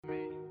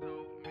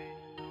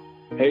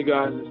Hey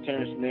guys, it's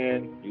Terrence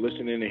Nan. You're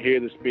listening to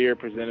Hear the Spear,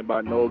 presented by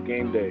Noel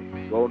Game Day.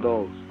 Go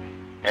Noles.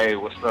 Hey,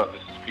 what's up?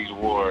 This is Peter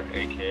Ward,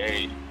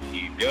 aka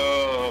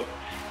P-Dub,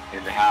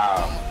 in the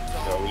house.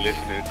 We're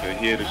listening to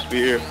Hear the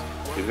Spear,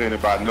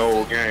 presented by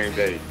Noel Game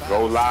Day.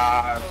 Go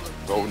Live,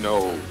 go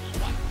Noles.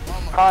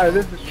 Hi,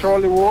 this is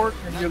Charlie Ward,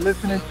 and you're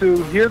listening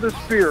to Hear the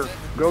Spear,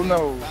 Go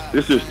Noles.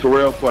 This is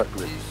Terrell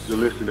Buckley. You're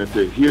listening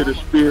to Hear the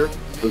Spear,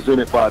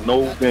 presented by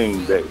Noel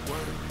Game Day.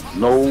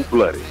 No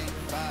Bloody.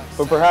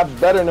 But perhaps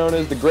better known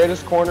as the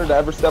greatest corner to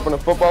ever step on a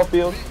football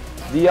field,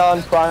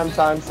 Deion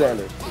Primetime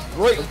Sanders.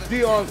 Great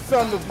Deion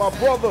Sanders, my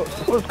brother.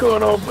 What's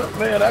going on,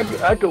 man?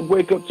 I could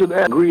wake up to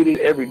that greeting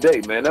every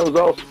day, man. That was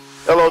awesome.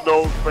 Hello,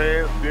 Noles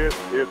fans. This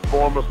is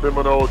former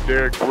Seminole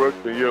Derek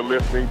Brooks, and you're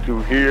listening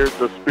to Hear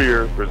the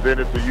Spear,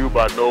 presented to you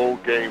by Noel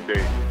Game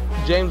Day.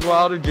 James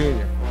Wilder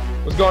Jr.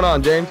 What's going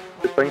on, James?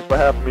 Thanks for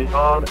having me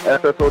on.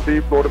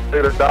 SSOD, Florida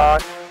State or Die,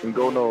 and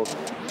go Noles.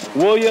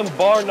 William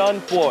Bar None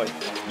Floyd.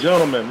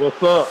 Gentlemen,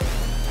 what's up?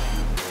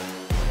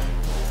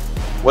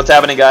 What's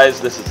happening, guys?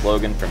 This is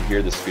Logan from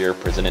Hear the Spear,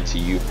 presented to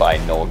you by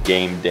Noel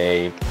Game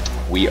Day.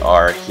 We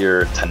are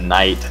here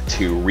tonight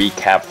to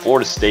recap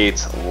Florida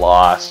State's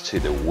loss to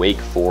the Wake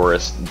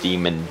Forest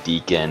Demon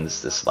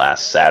Deacons this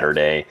last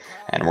Saturday.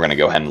 And we're going to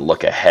go ahead and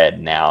look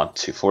ahead now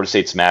to Florida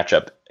State's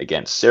matchup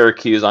against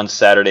Syracuse on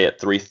Saturday at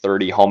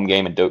 3:30, home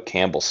game at Doak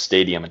Campbell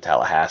Stadium in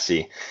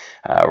Tallahassee.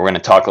 We're going to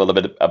talk a little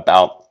bit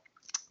about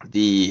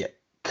the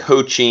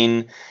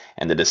coaching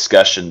and the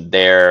discussion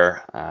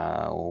there,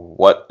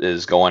 what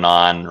is going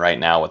on right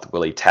now with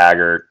Willie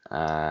Taggart,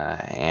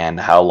 and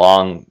how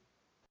long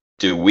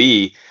do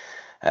we,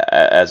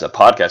 as a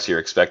podcast here,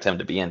 expect him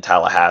to be in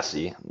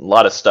Tallahassee. A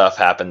lot of stuff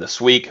happened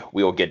this week.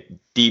 We will get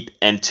deep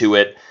into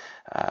it.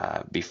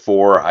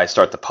 Before I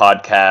start the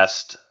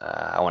podcast,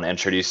 I want to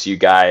introduce you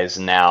guys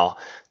now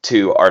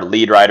to our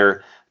lead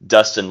writer,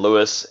 Dustin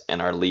Lewis,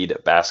 and our lead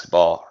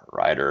basketball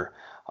writer,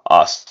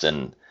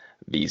 Austin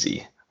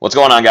Veazey. What's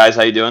going on, guys?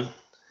 How you doing?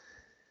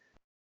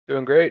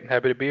 Doing great.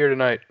 Happy to be here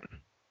tonight.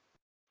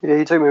 Yeah,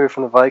 he took me away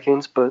from the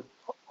Vikings, but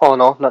all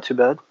in all, not too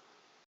bad.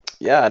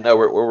 Yeah, no,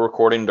 we're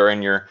recording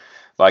during your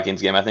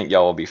Vikings game. I think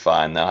y'all will be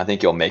fine, though. I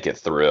think you'll make it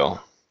through.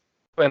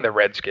 And the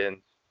Redskins.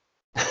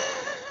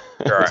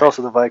 It's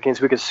also the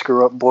Vikings. We could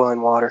screw up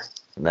boiling water.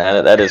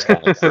 That is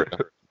kind of true.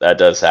 That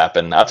does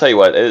happen. I'll tell you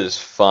what, it is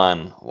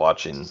fun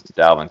watching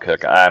Dalvin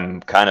Cook. I'm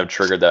kind of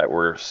triggered that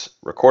we're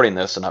recording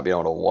this and not being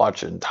able to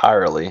watch it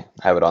entirely.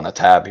 Have it on the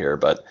tab here,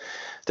 but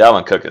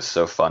Dalvin Cook is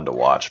so fun to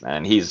watch,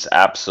 man. He's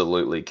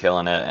absolutely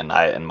killing it, and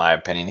in my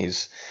opinion,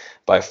 he's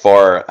by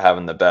far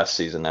having the best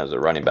season as a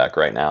running back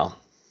right now.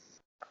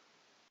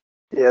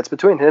 Yeah, it's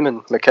between him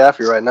and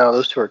McCaffrey right now.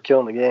 Those two are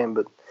killing the game,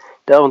 but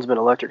Dalvin's been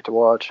electric to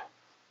watch.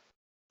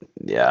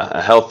 Yeah,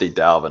 a healthy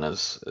Dalvin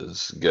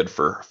is good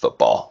for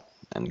football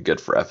and good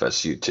for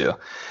FSU too.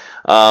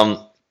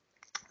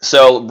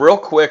 So real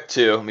quick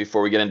too,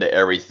 before we get into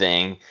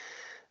everything,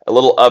 a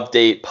little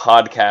update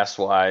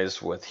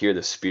podcast-wise with Hear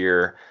the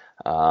Spear.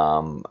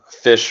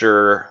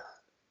 Fisher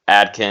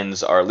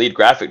Adkins, our lead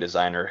graphic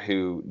designer,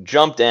 who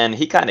jumped in.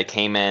 He kind of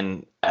came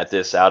in at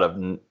this out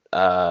of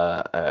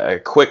a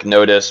quick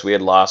notice. We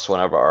had lost one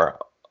of our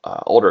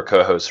older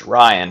co-hosts,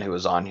 Ryan, who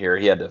was on here.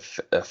 He had to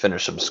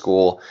finish some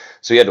school,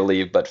 so he had to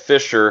leave. But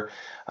Fisher,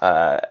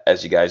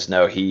 as you guys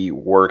know, he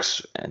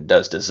works and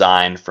does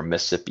design for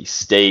Mississippi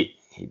State.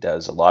 He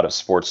does a lot of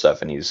sports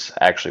stuff, and he's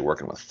actually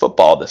working with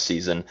football this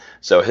season.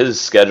 So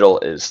his schedule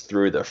is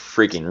through the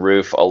freaking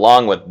roof,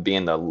 along with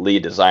being the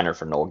lead designer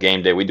for Noel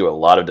Game Day. We do a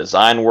lot of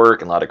design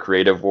work and a lot of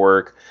creative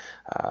work,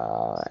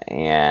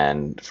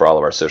 and for all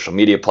of our social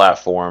media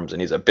platforms.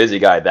 And he's a busy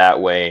guy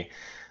that way.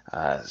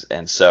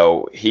 And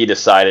so he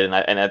decided,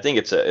 and I think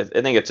it's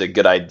a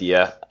good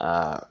idea.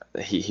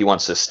 He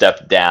wants to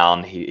step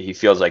down. He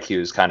feels like he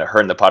was kind of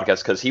hurting the podcast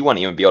because he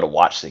wouldn't even be able to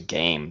watch the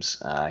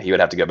games. He would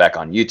have to go back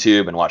on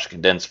YouTube and watch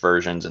condensed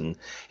versions. And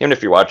even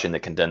if you're watching the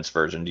condensed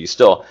version, you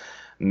still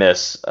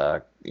miss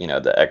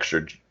the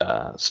extra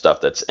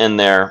stuff that's in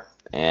there.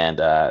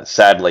 And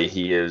sadly,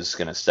 he is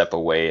going to step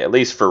away, at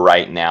least for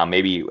right now.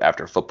 Maybe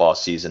after football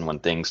season, when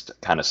things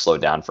kind of slow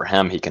down for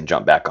him, he can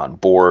jump back on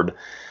board.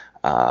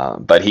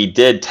 But he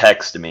did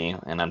text me,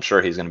 and I'm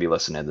sure he's going to be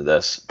listening to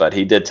this, but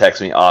he did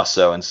text me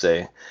also and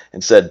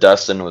said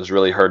Dustin was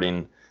really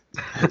hurting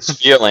his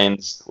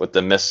feelings with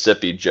the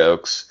Mississippi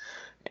jokes.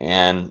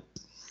 And,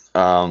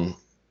 I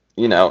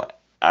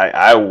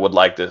would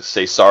like to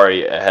say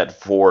sorry ahead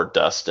for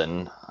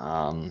Dustin.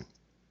 I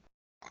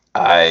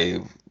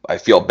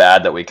feel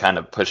bad that we kind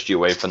of pushed you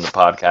away from the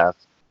podcast,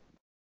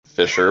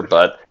 Fisher,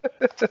 but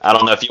I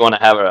don't know if you want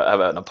to have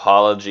an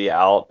apology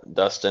out,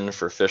 Dustin,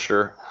 for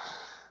Fisher.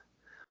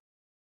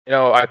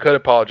 I could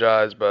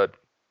apologize, but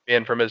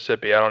being from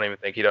Mississippi, I don't even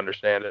think he'd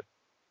understand it.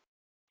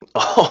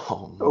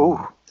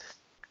 Oh.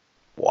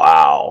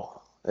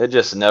 Wow. It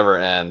just never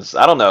ends.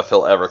 I don't know if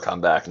he'll ever come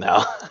back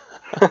now.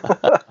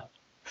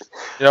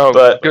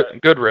 But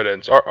good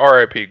riddance.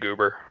 R.I.P.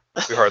 Goober.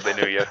 We hardly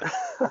knew you.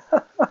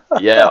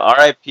 Yeah,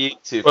 R.I.P.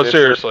 to Well, Fisher.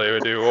 seriously, we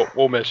do.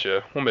 We'll miss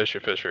you. We'll miss you,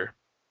 Fisher.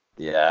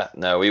 Yeah,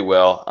 no, we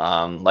will.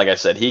 Like I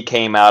said, he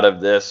came out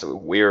of this.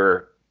 We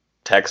were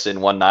texting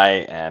one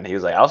night, and he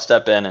was like, "I'll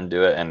step in and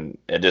do it," and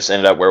it just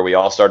ended up where we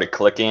all started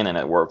clicking, and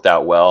it worked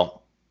out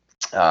well.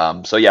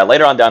 So yeah,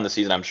 later on down the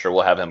season, I'm sure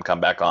we'll have him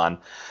come back on.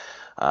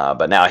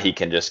 But now he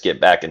can just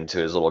get back into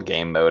his little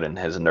game mode and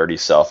his nerdy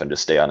self and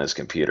just stay on his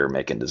computer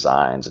making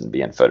designs and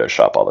be in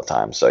Photoshop all the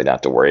time. So you don't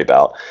have to worry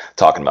about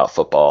talking about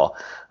football.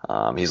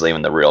 He's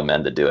leaving the real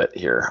men to do it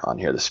here on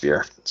Hear the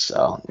Spear.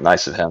 So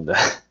nice of him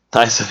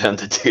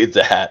to do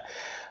that.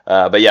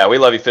 But yeah, we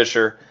love you,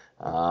 Fisher.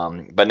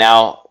 But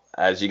now,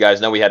 as you guys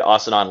know, we had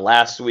Austin on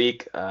last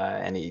week,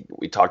 and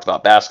we talked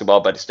about basketball,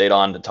 but he stayed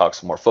on to talk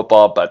some more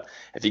football. But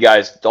if you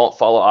guys don't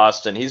follow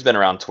Austin, he's been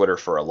around Twitter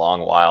for a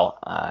long while,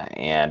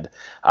 and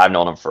I've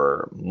known him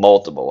for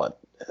multiple,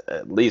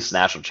 at least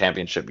national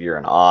championship year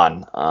and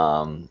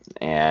on,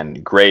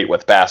 and great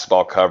with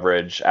basketball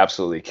coverage,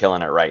 absolutely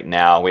killing it right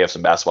now. We have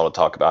some basketball to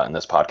talk about in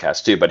this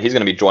podcast too, but he's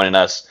going to be joining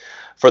us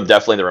for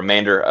definitely the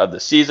remainder of the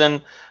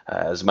season.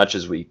 As much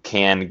as we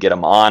can get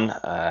him on,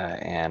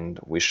 and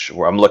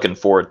I'm looking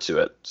forward to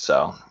it.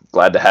 So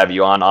glad to have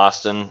you on,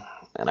 Austin,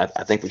 and I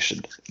think we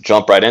should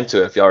jump right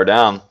into it if y'all are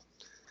down.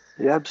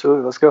 Yeah,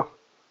 absolutely. Let's go.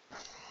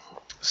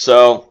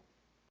 So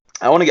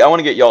I want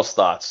to get y'all's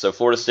thoughts. So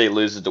Florida State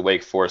loses to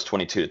Wake Forest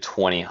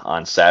 22-20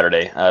 on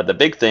Saturday. The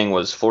big thing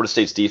was Florida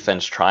State's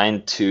defense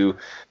trying to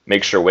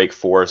make sure Wake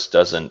Forest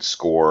doesn't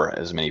score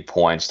as many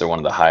points. They're one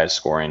of the highest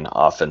scoring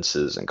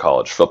offenses in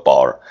college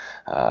football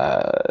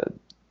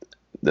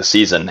this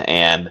season,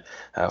 and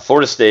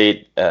Florida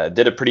State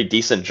did a pretty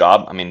decent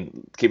job. I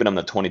mean, keeping them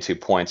to 22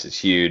 points is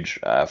huge.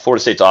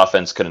 Florida State's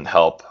offense couldn't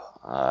help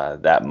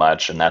that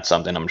much, and that's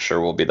something I'm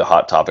sure will be the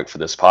hot topic for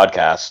this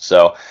podcast.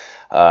 So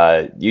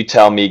you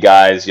tell me,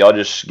 guys, y'all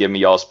just give me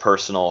y'all's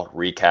personal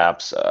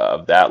recaps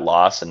of that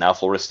loss, and now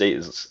Florida State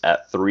is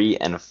at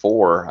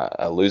 3-4,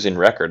 a losing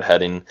record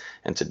heading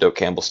into Doak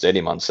Campbell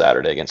Stadium on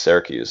Saturday against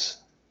Syracuse.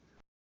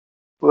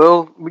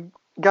 Well, we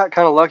got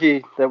kind of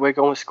lucky that Wake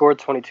only scored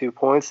 22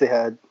 points. They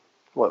had,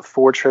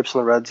 4 trips in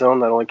the red zone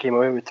that only came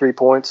away with 3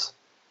 points.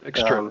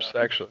 6 trips,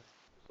 actually.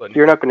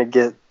 You're not going to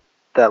get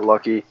that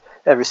lucky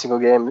every single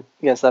game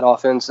against that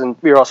offense. And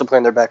we were also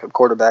playing their backup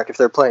quarterback. If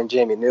they're playing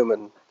Jamie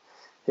Newman,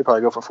 he'd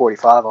probably go for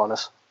 45 on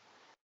us.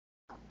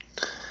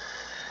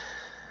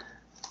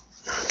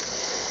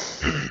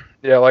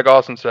 Yeah, like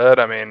Austin said,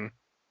 I mean,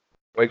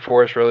 Wake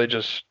Forest really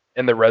just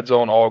in the red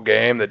zone all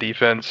game. The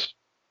defense,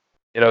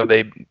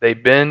 they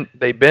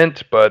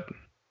bent, but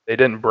they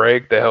didn't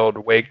break. They held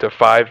Wake to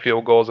 5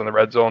 field goals in the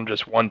red zone,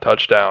 just 1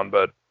 touchdown.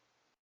 But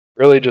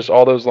really just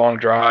all those long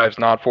drives,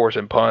 not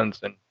forcing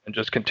punts, and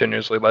just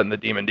continuously letting the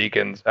Demon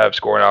Deacons have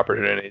scoring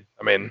opportunities.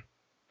 I mean,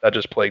 that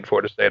just plagued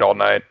Florida State all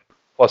night,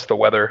 plus the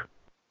weather.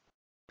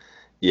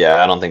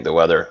 Yeah, I don't think the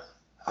weather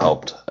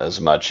helped as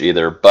much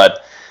either.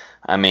 But,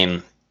 I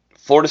mean,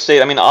 Florida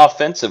State,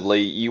 offensively,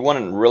 you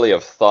wouldn't really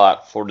have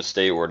thought Florida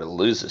State were to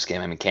lose this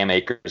game. I mean, Cam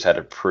Akers had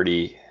a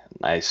pretty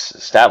nice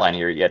stat line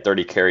here. He had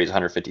 30 carries,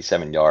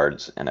 157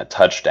 yards, and a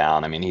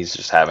touchdown. I mean, he's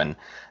just having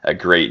a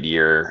great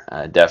year,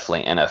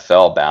 definitely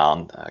NFL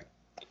bound.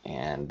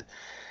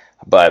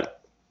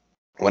 But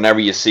whenever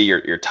you see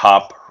your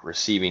top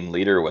receiving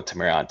leader with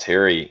Tamarion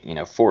Terry,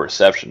 4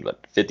 receptions, but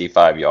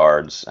 55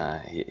 yards,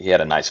 he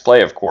had a nice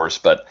play, of course,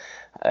 but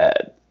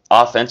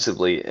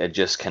offensively, it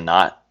just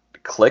cannot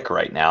click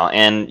right now.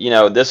 And,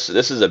 this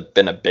has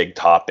been a big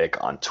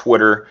topic on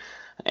Twitter.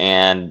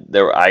 And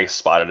I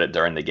spotted it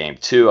during the game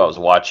too. I was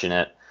watching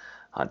it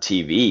on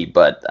TV,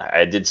 but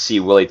I did see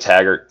Willie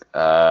Taggart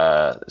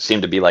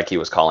seemed to be like he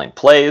was calling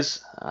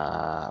plays,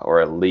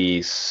 or at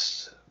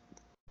least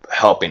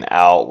helping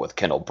out with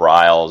Kendall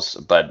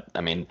Briles. But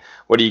I mean,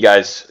 what do you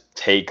guys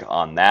take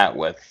on that?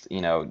 With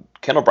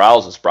Kendall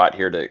Briles is brought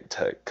here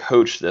to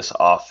coach this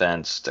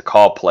offense, to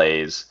call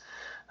plays,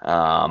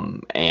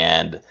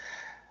 and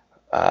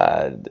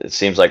it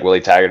seems like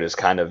Willie Taggart is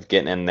kind of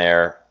getting in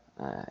there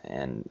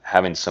and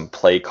having some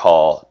play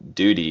call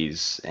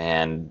duties.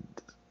 And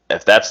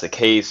if that's the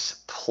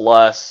case,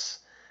 plus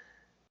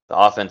the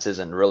offense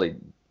isn't really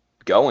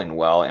going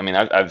well. I mean,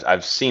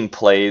 I've seen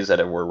plays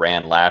that were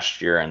ran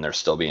last year and they're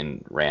still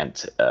being ran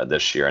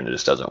this year, and it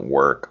just doesn't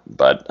work.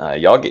 But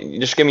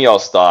just give me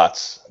y'all's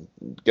thoughts.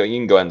 You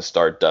can go ahead and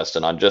start,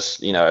 Dustin, on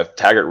just if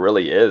Taggart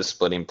really is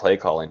splitting play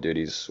calling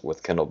duties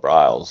with Kendall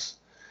Briles.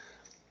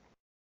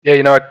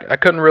 Yeah, I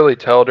couldn't really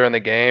tell during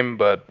the game,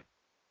 but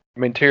I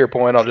mean, to your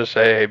point, I'll just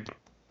say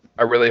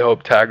I really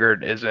hope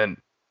Taggart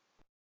isn't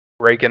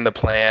breaking the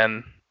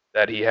plan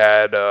that he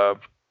had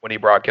when he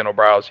brought Kendall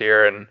Briles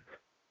here, and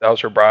that was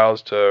for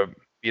Briles to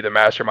be the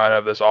mastermind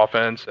of this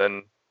offense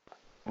and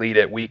lead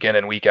it week in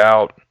and week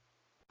out,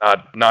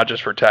 not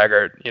just for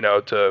Taggart,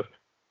 to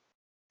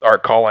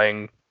start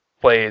calling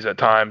plays at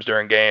times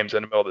during games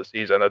in the middle of the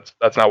season.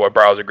 That's not what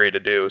Briles agreed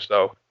to do.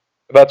 So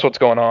if that's what's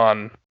going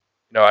on,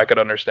 I could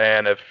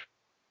understand if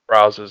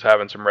Briles is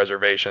having some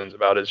reservations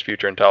about his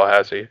future in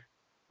Tallahassee.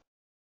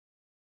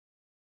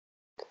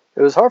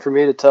 It was hard for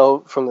me to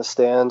tell from the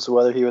stands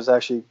whether he was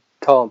actually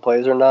calling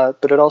plays or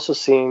not, but it also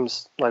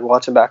seems like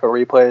watching back on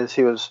replays,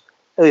 he was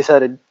at least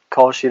had a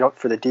call sheet up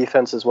for the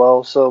defense as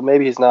well. So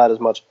maybe he's not as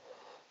much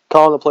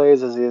calling the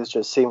plays as he is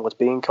just seeing what's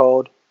being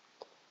called.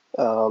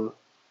 I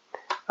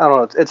don't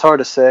know. It's hard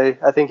to say.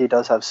 I think he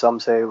does have some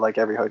say, like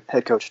every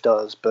head coach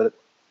does, but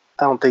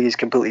I don't think he's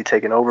completely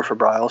taken over for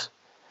Briles.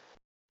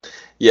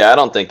 Yeah, I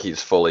don't think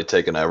he's fully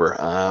taken over.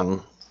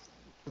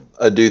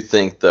 I do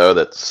think, though,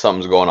 that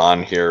something's going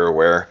on here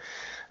where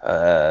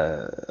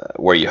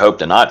you hope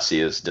to not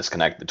see is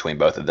disconnect between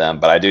both of them.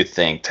 But I do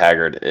think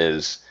Taggart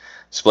is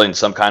splitting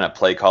some kind of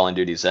play calling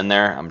duties in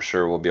there. I'm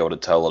sure we'll be able to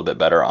tell a little bit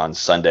better on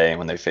Sunday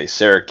when they face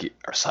Syracuse,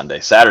 or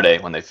Saturday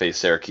when they face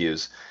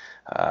Syracuse.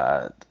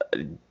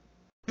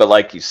 But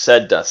like you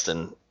said,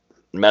 Dustin,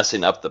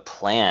 messing up the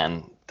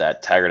plan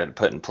that Taggart had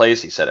put in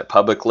place. He said it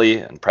publicly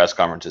in press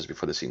conferences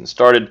before the season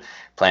started,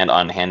 planned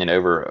on handing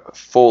over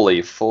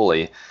fully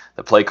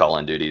the play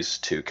calling duties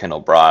to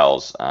Kendall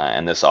Briles.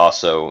 And this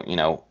also,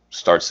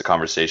 starts the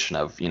conversation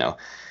of,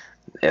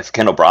 if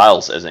Kendall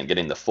Briles isn't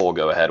getting the full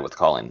go ahead with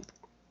calling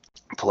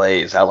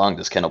plays, how long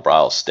does Kendall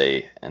Briles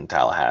stay in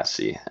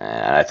Tallahassee?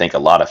 And I think a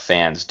lot of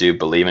fans do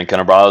believe in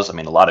Kendall Briles. I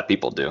mean, a lot of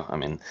people do. I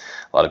mean,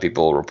 a lot of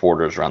people,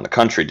 reporters around the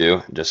country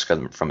do, just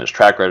from his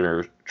track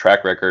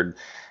record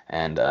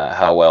and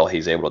how well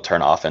he's able to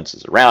turn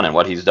offenses around and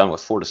what he's done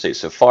with Florida State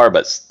so far.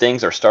 But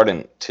things are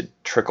starting to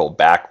trickle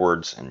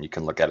backwards, and you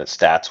can look at it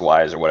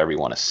stats-wise or whatever you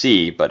want to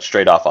see. But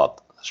straight off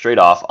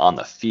on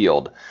the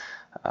field,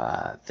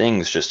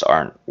 things just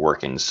aren't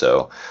working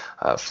so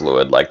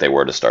fluid like they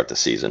were to start the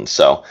season.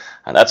 So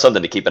that's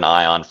something to keep an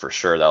eye on for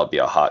sure. That'll be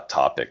a hot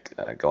topic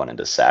going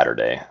into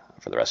Saturday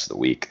for the rest of the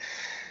week.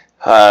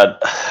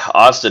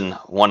 Austin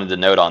wanted to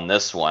note on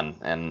this one,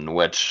 and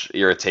which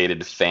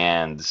irritated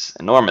fans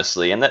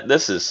enormously, and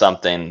this is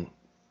something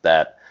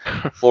that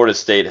Florida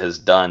State has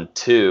done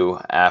too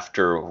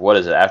after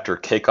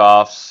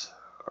kickoffs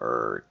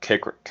or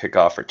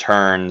kickoff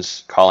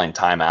returns, calling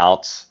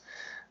timeouts.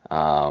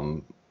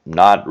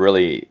 Not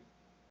really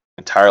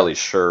entirely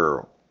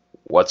sure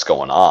what's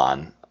going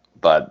on,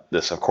 but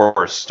this of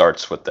course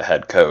starts with the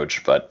head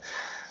coach. But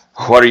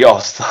what are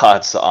y'all's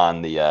thoughts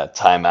on the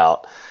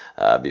timeout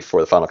before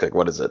the final kick?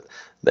 What is it?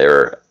 They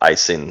were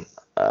icing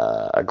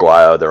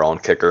Aguayo, their own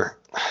kicker.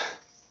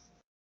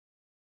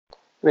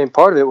 I mean,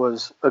 part of it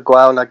was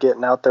Aguayo not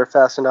getting out there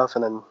fast enough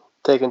and then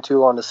taking too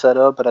long to set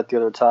up, but at the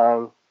other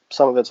time,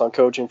 some of it's on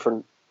coaching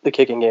for the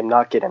kicking game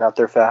not getting out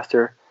there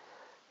faster.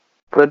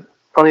 But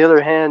on the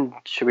other hand,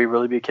 should we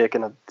really be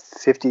kicking a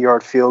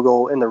 50-yard field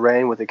goal in the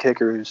rain with a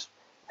kicker who's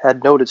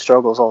had noted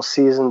struggles all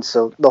season?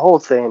 So the whole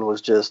thing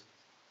was just,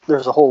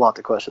 there's a whole lot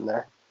to question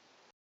there.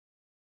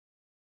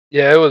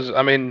 Yeah, it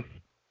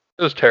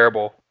was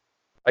terrible.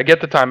 I get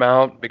the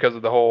timeout because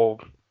of the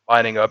whole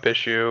lining up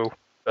issue,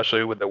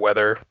 especially with the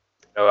weather.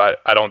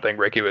 I don't think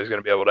Ricky was going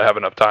to be able to have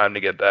enough time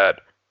to get that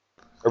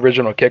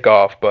original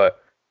kickoff.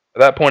 But at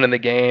that point in the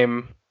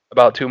game,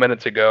 about 2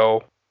 minutes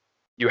ago,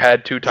 you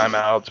had 2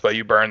 timeouts, but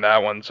you burned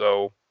that one,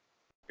 so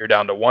you're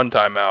down to 1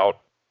 timeout.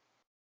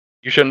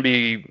 You shouldn't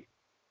be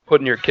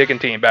putting your kicking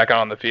team back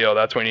on the field.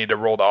 That's when you need to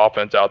roll the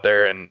offense out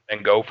there and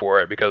go for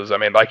it. Because,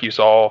 like you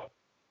saw,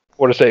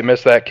 Florida State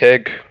missed that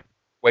kick.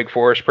 Wake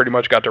Forest pretty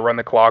much got to run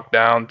the clock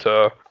down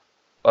to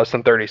less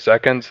than 30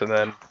 seconds, and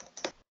then,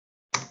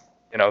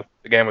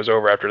 the game was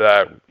over after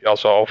that. Y'all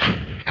saw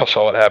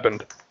what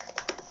happened.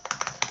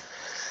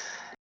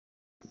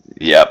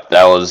 Yep,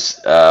 that was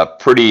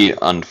pretty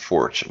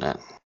unfortunate.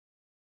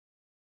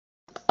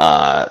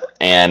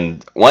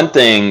 And one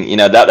thing,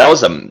 that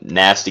was a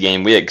nasty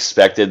game. We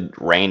expected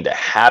rain to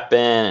happen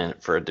and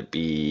for it to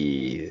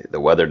be, the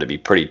weather to be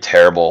pretty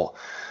terrible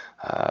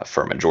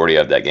for a majority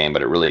of that game,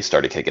 but it really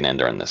started kicking in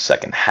during the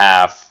second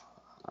half.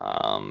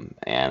 And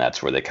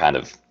that's where they kind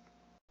of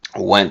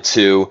went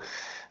to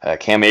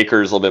Cam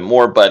Akers a little bit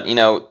more. But,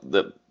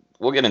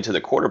 we'll get into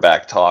the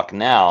quarterback talk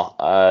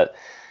now.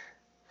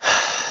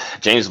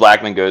 James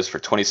Blackman goes for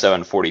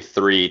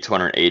 27-43,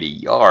 280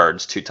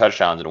 yards, 2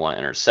 touchdowns and 1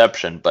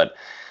 interception, but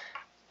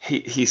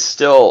he's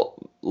still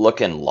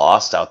looking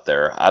lost out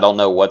there. I don't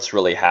know what's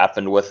really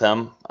happened with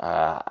him.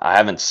 I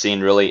haven't seen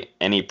really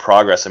any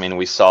progress.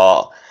 We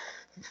saw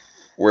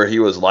where he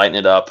was lighting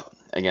it up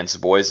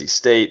against Boise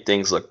State.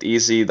 Things looked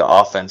easy. The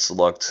offense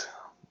looked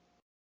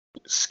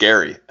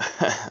scary.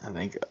 I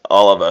think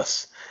all of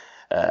us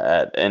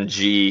at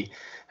NG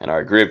and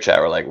our group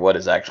chat were like, what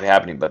is actually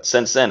happening? But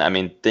since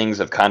then, things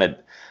have kind of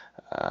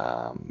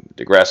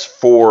digressed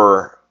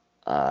for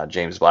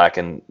James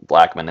Blackman,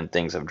 and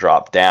things have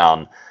dropped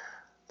down.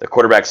 The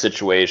quarterback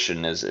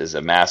situation is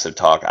a massive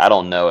talk. I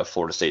don't know if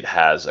Florida State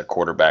has a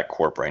quarterback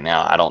corp right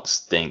now. I don't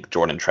think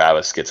Jordan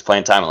Travis gets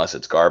playing time unless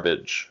it's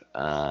garbage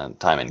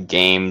time in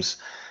games.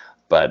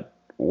 But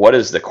what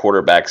is the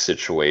quarterback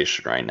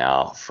situation right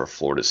now for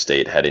Florida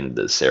State heading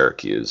to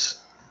Syracuse?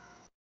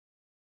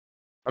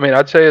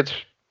 I'd say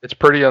it's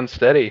pretty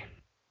unsteady.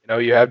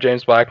 You have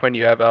James Blackman,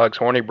 you have Alex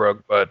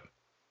Hornibrook, but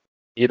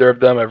either of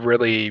them have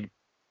really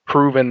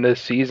proven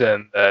this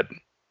season that,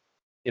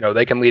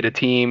 they can lead a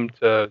team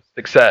to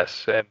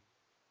success and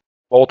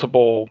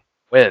multiple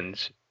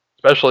wins,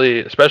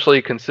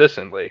 especially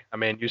consistently.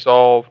 You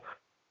saw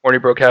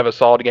Hornibrook have a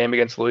solid game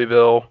against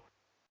Louisville.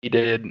 He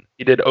did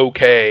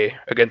okay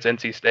against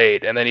NC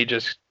State, and then he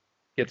just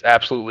gets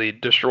absolutely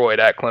destroyed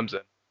at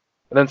Clemson.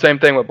 And then same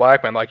thing with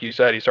Blackman, like you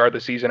said, he started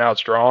the season out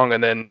strong,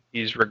 and then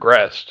he's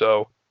regressed.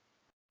 So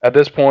at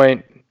this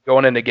point,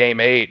 going into Game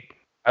 8,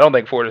 I don't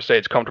think Florida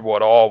State's comfortable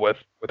at all with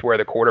where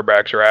the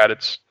quarterbacks are at.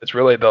 It's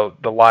really the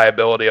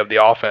liability of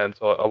the offense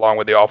along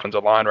with the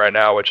offensive line right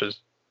now, which is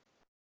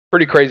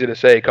pretty crazy to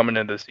say coming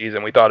into the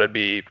season. We thought it'd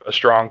be a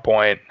strong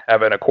point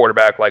having a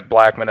quarterback like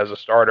Blackman as a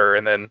starter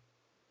and then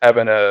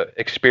having a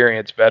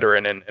experienced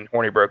veteran in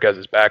Hornibrook as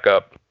his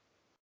backup.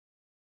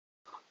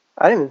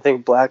 I didn't even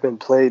think Blackman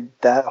played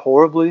that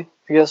horribly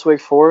against Wake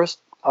Forest.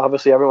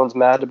 Obviously, everyone's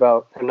mad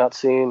about him not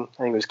seeing,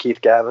 I think it was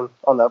Keith Gavin,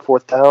 on that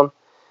fourth down.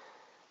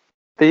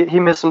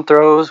 He missed some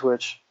throws,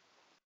 which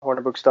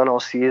Hornibrook's done all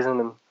season,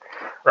 and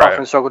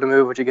often struggled to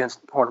move, which against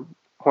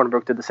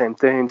Hornibrook did the same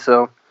thing.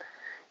 So,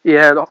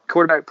 yeah, the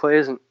quarterback play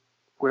isn't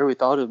where we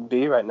thought it would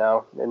be right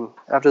now. And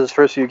after those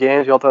first few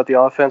games, we all thought the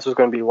offense was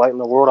going to be lighting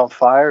the world on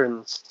fire.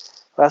 And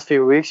last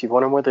few weeks, you've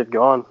wondered where they've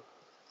gone.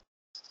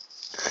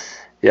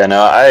 Yeah,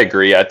 no, I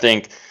agree. I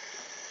think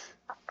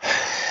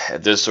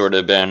there's sort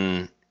of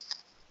been,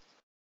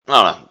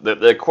 I don't know,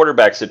 the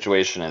quarterback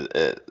situation.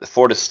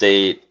 Florida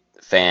State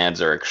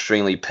fans are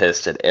extremely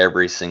pissed at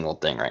every single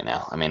thing right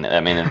now. I mean,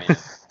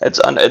 it's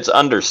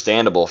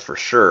understandable for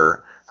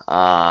sure.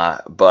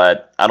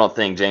 But I don't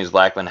think James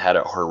Blackman had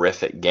a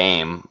horrific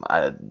game.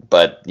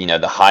 But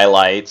the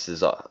highlights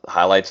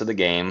of the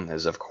game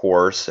is, of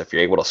course, if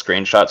you're able to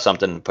screenshot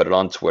something and put it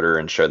on Twitter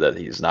and show that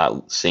he's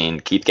not seen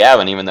Keith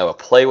Gavin, even though a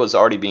play was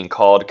already being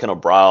called. Kendall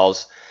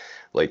Briles,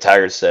 like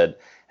Tiger said,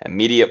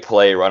 immediate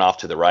play, run off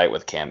to the right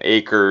with Cam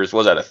Akers. What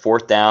was that, a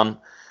fourth down?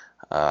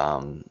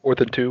 4th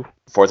and 2.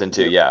 4th and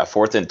 2, yeah,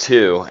 4th and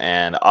 2,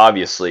 and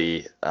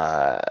obviously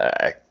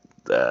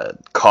the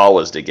call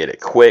was to get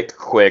it quick,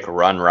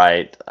 run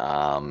right,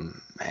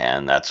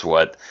 and that's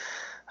what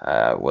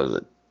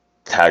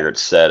Taggart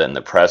said in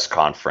the press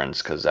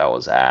conference because that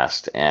was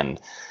asked. And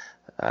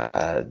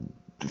of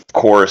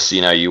course,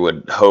 you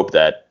would hope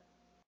that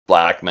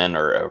Blackman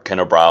or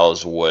Kendall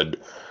Briles would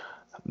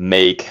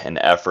make an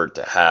effort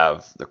to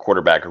have the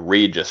quarterback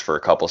read just for a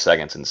couple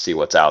seconds and see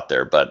what's out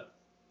there, but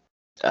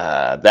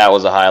that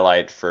was a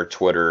highlight for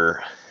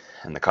Twitter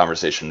and the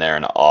conversation there,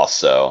 and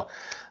also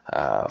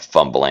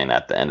fumbling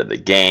at the end of the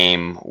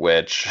game,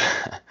 which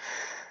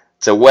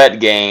it's a wet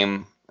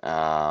game.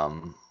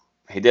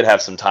 He did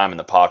have some time in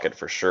the pocket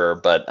for sure,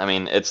 but I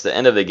mean, it's the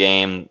end of the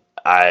game.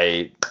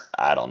 I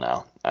don't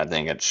know. I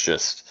think it's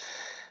just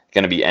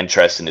going to be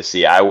interesting to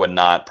see. I would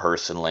not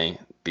personally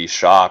be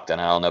shocked,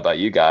 and I don't know about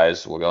you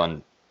guys. We'll go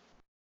and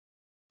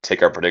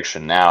take our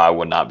prediction now. I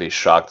would not be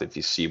shocked if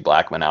you see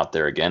Blackman out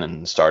there again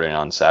and starting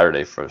on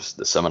Saturday for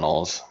the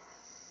Seminoles.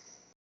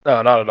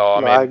 No, not at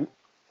all.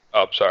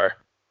 Sorry.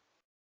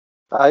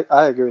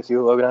 I agree with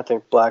you, Logan. I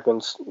think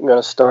Blackman's going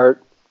to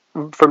start.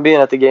 From being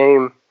at the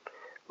game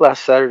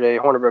last Saturday,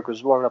 Hornibrook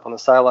was warming up on the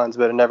sidelines,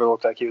 but it never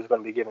looked like he was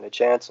going to be given a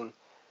chance, and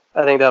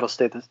I think that'll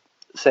stay the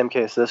same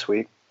case this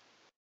week.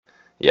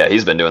 Yeah,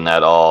 he's been doing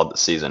that all the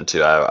season,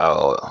 too.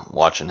 I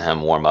watching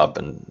him warm up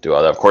and do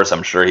all that. Of course,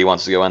 I'm sure he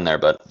wants to go in there,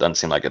 but it doesn't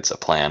seem like it's a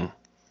plan.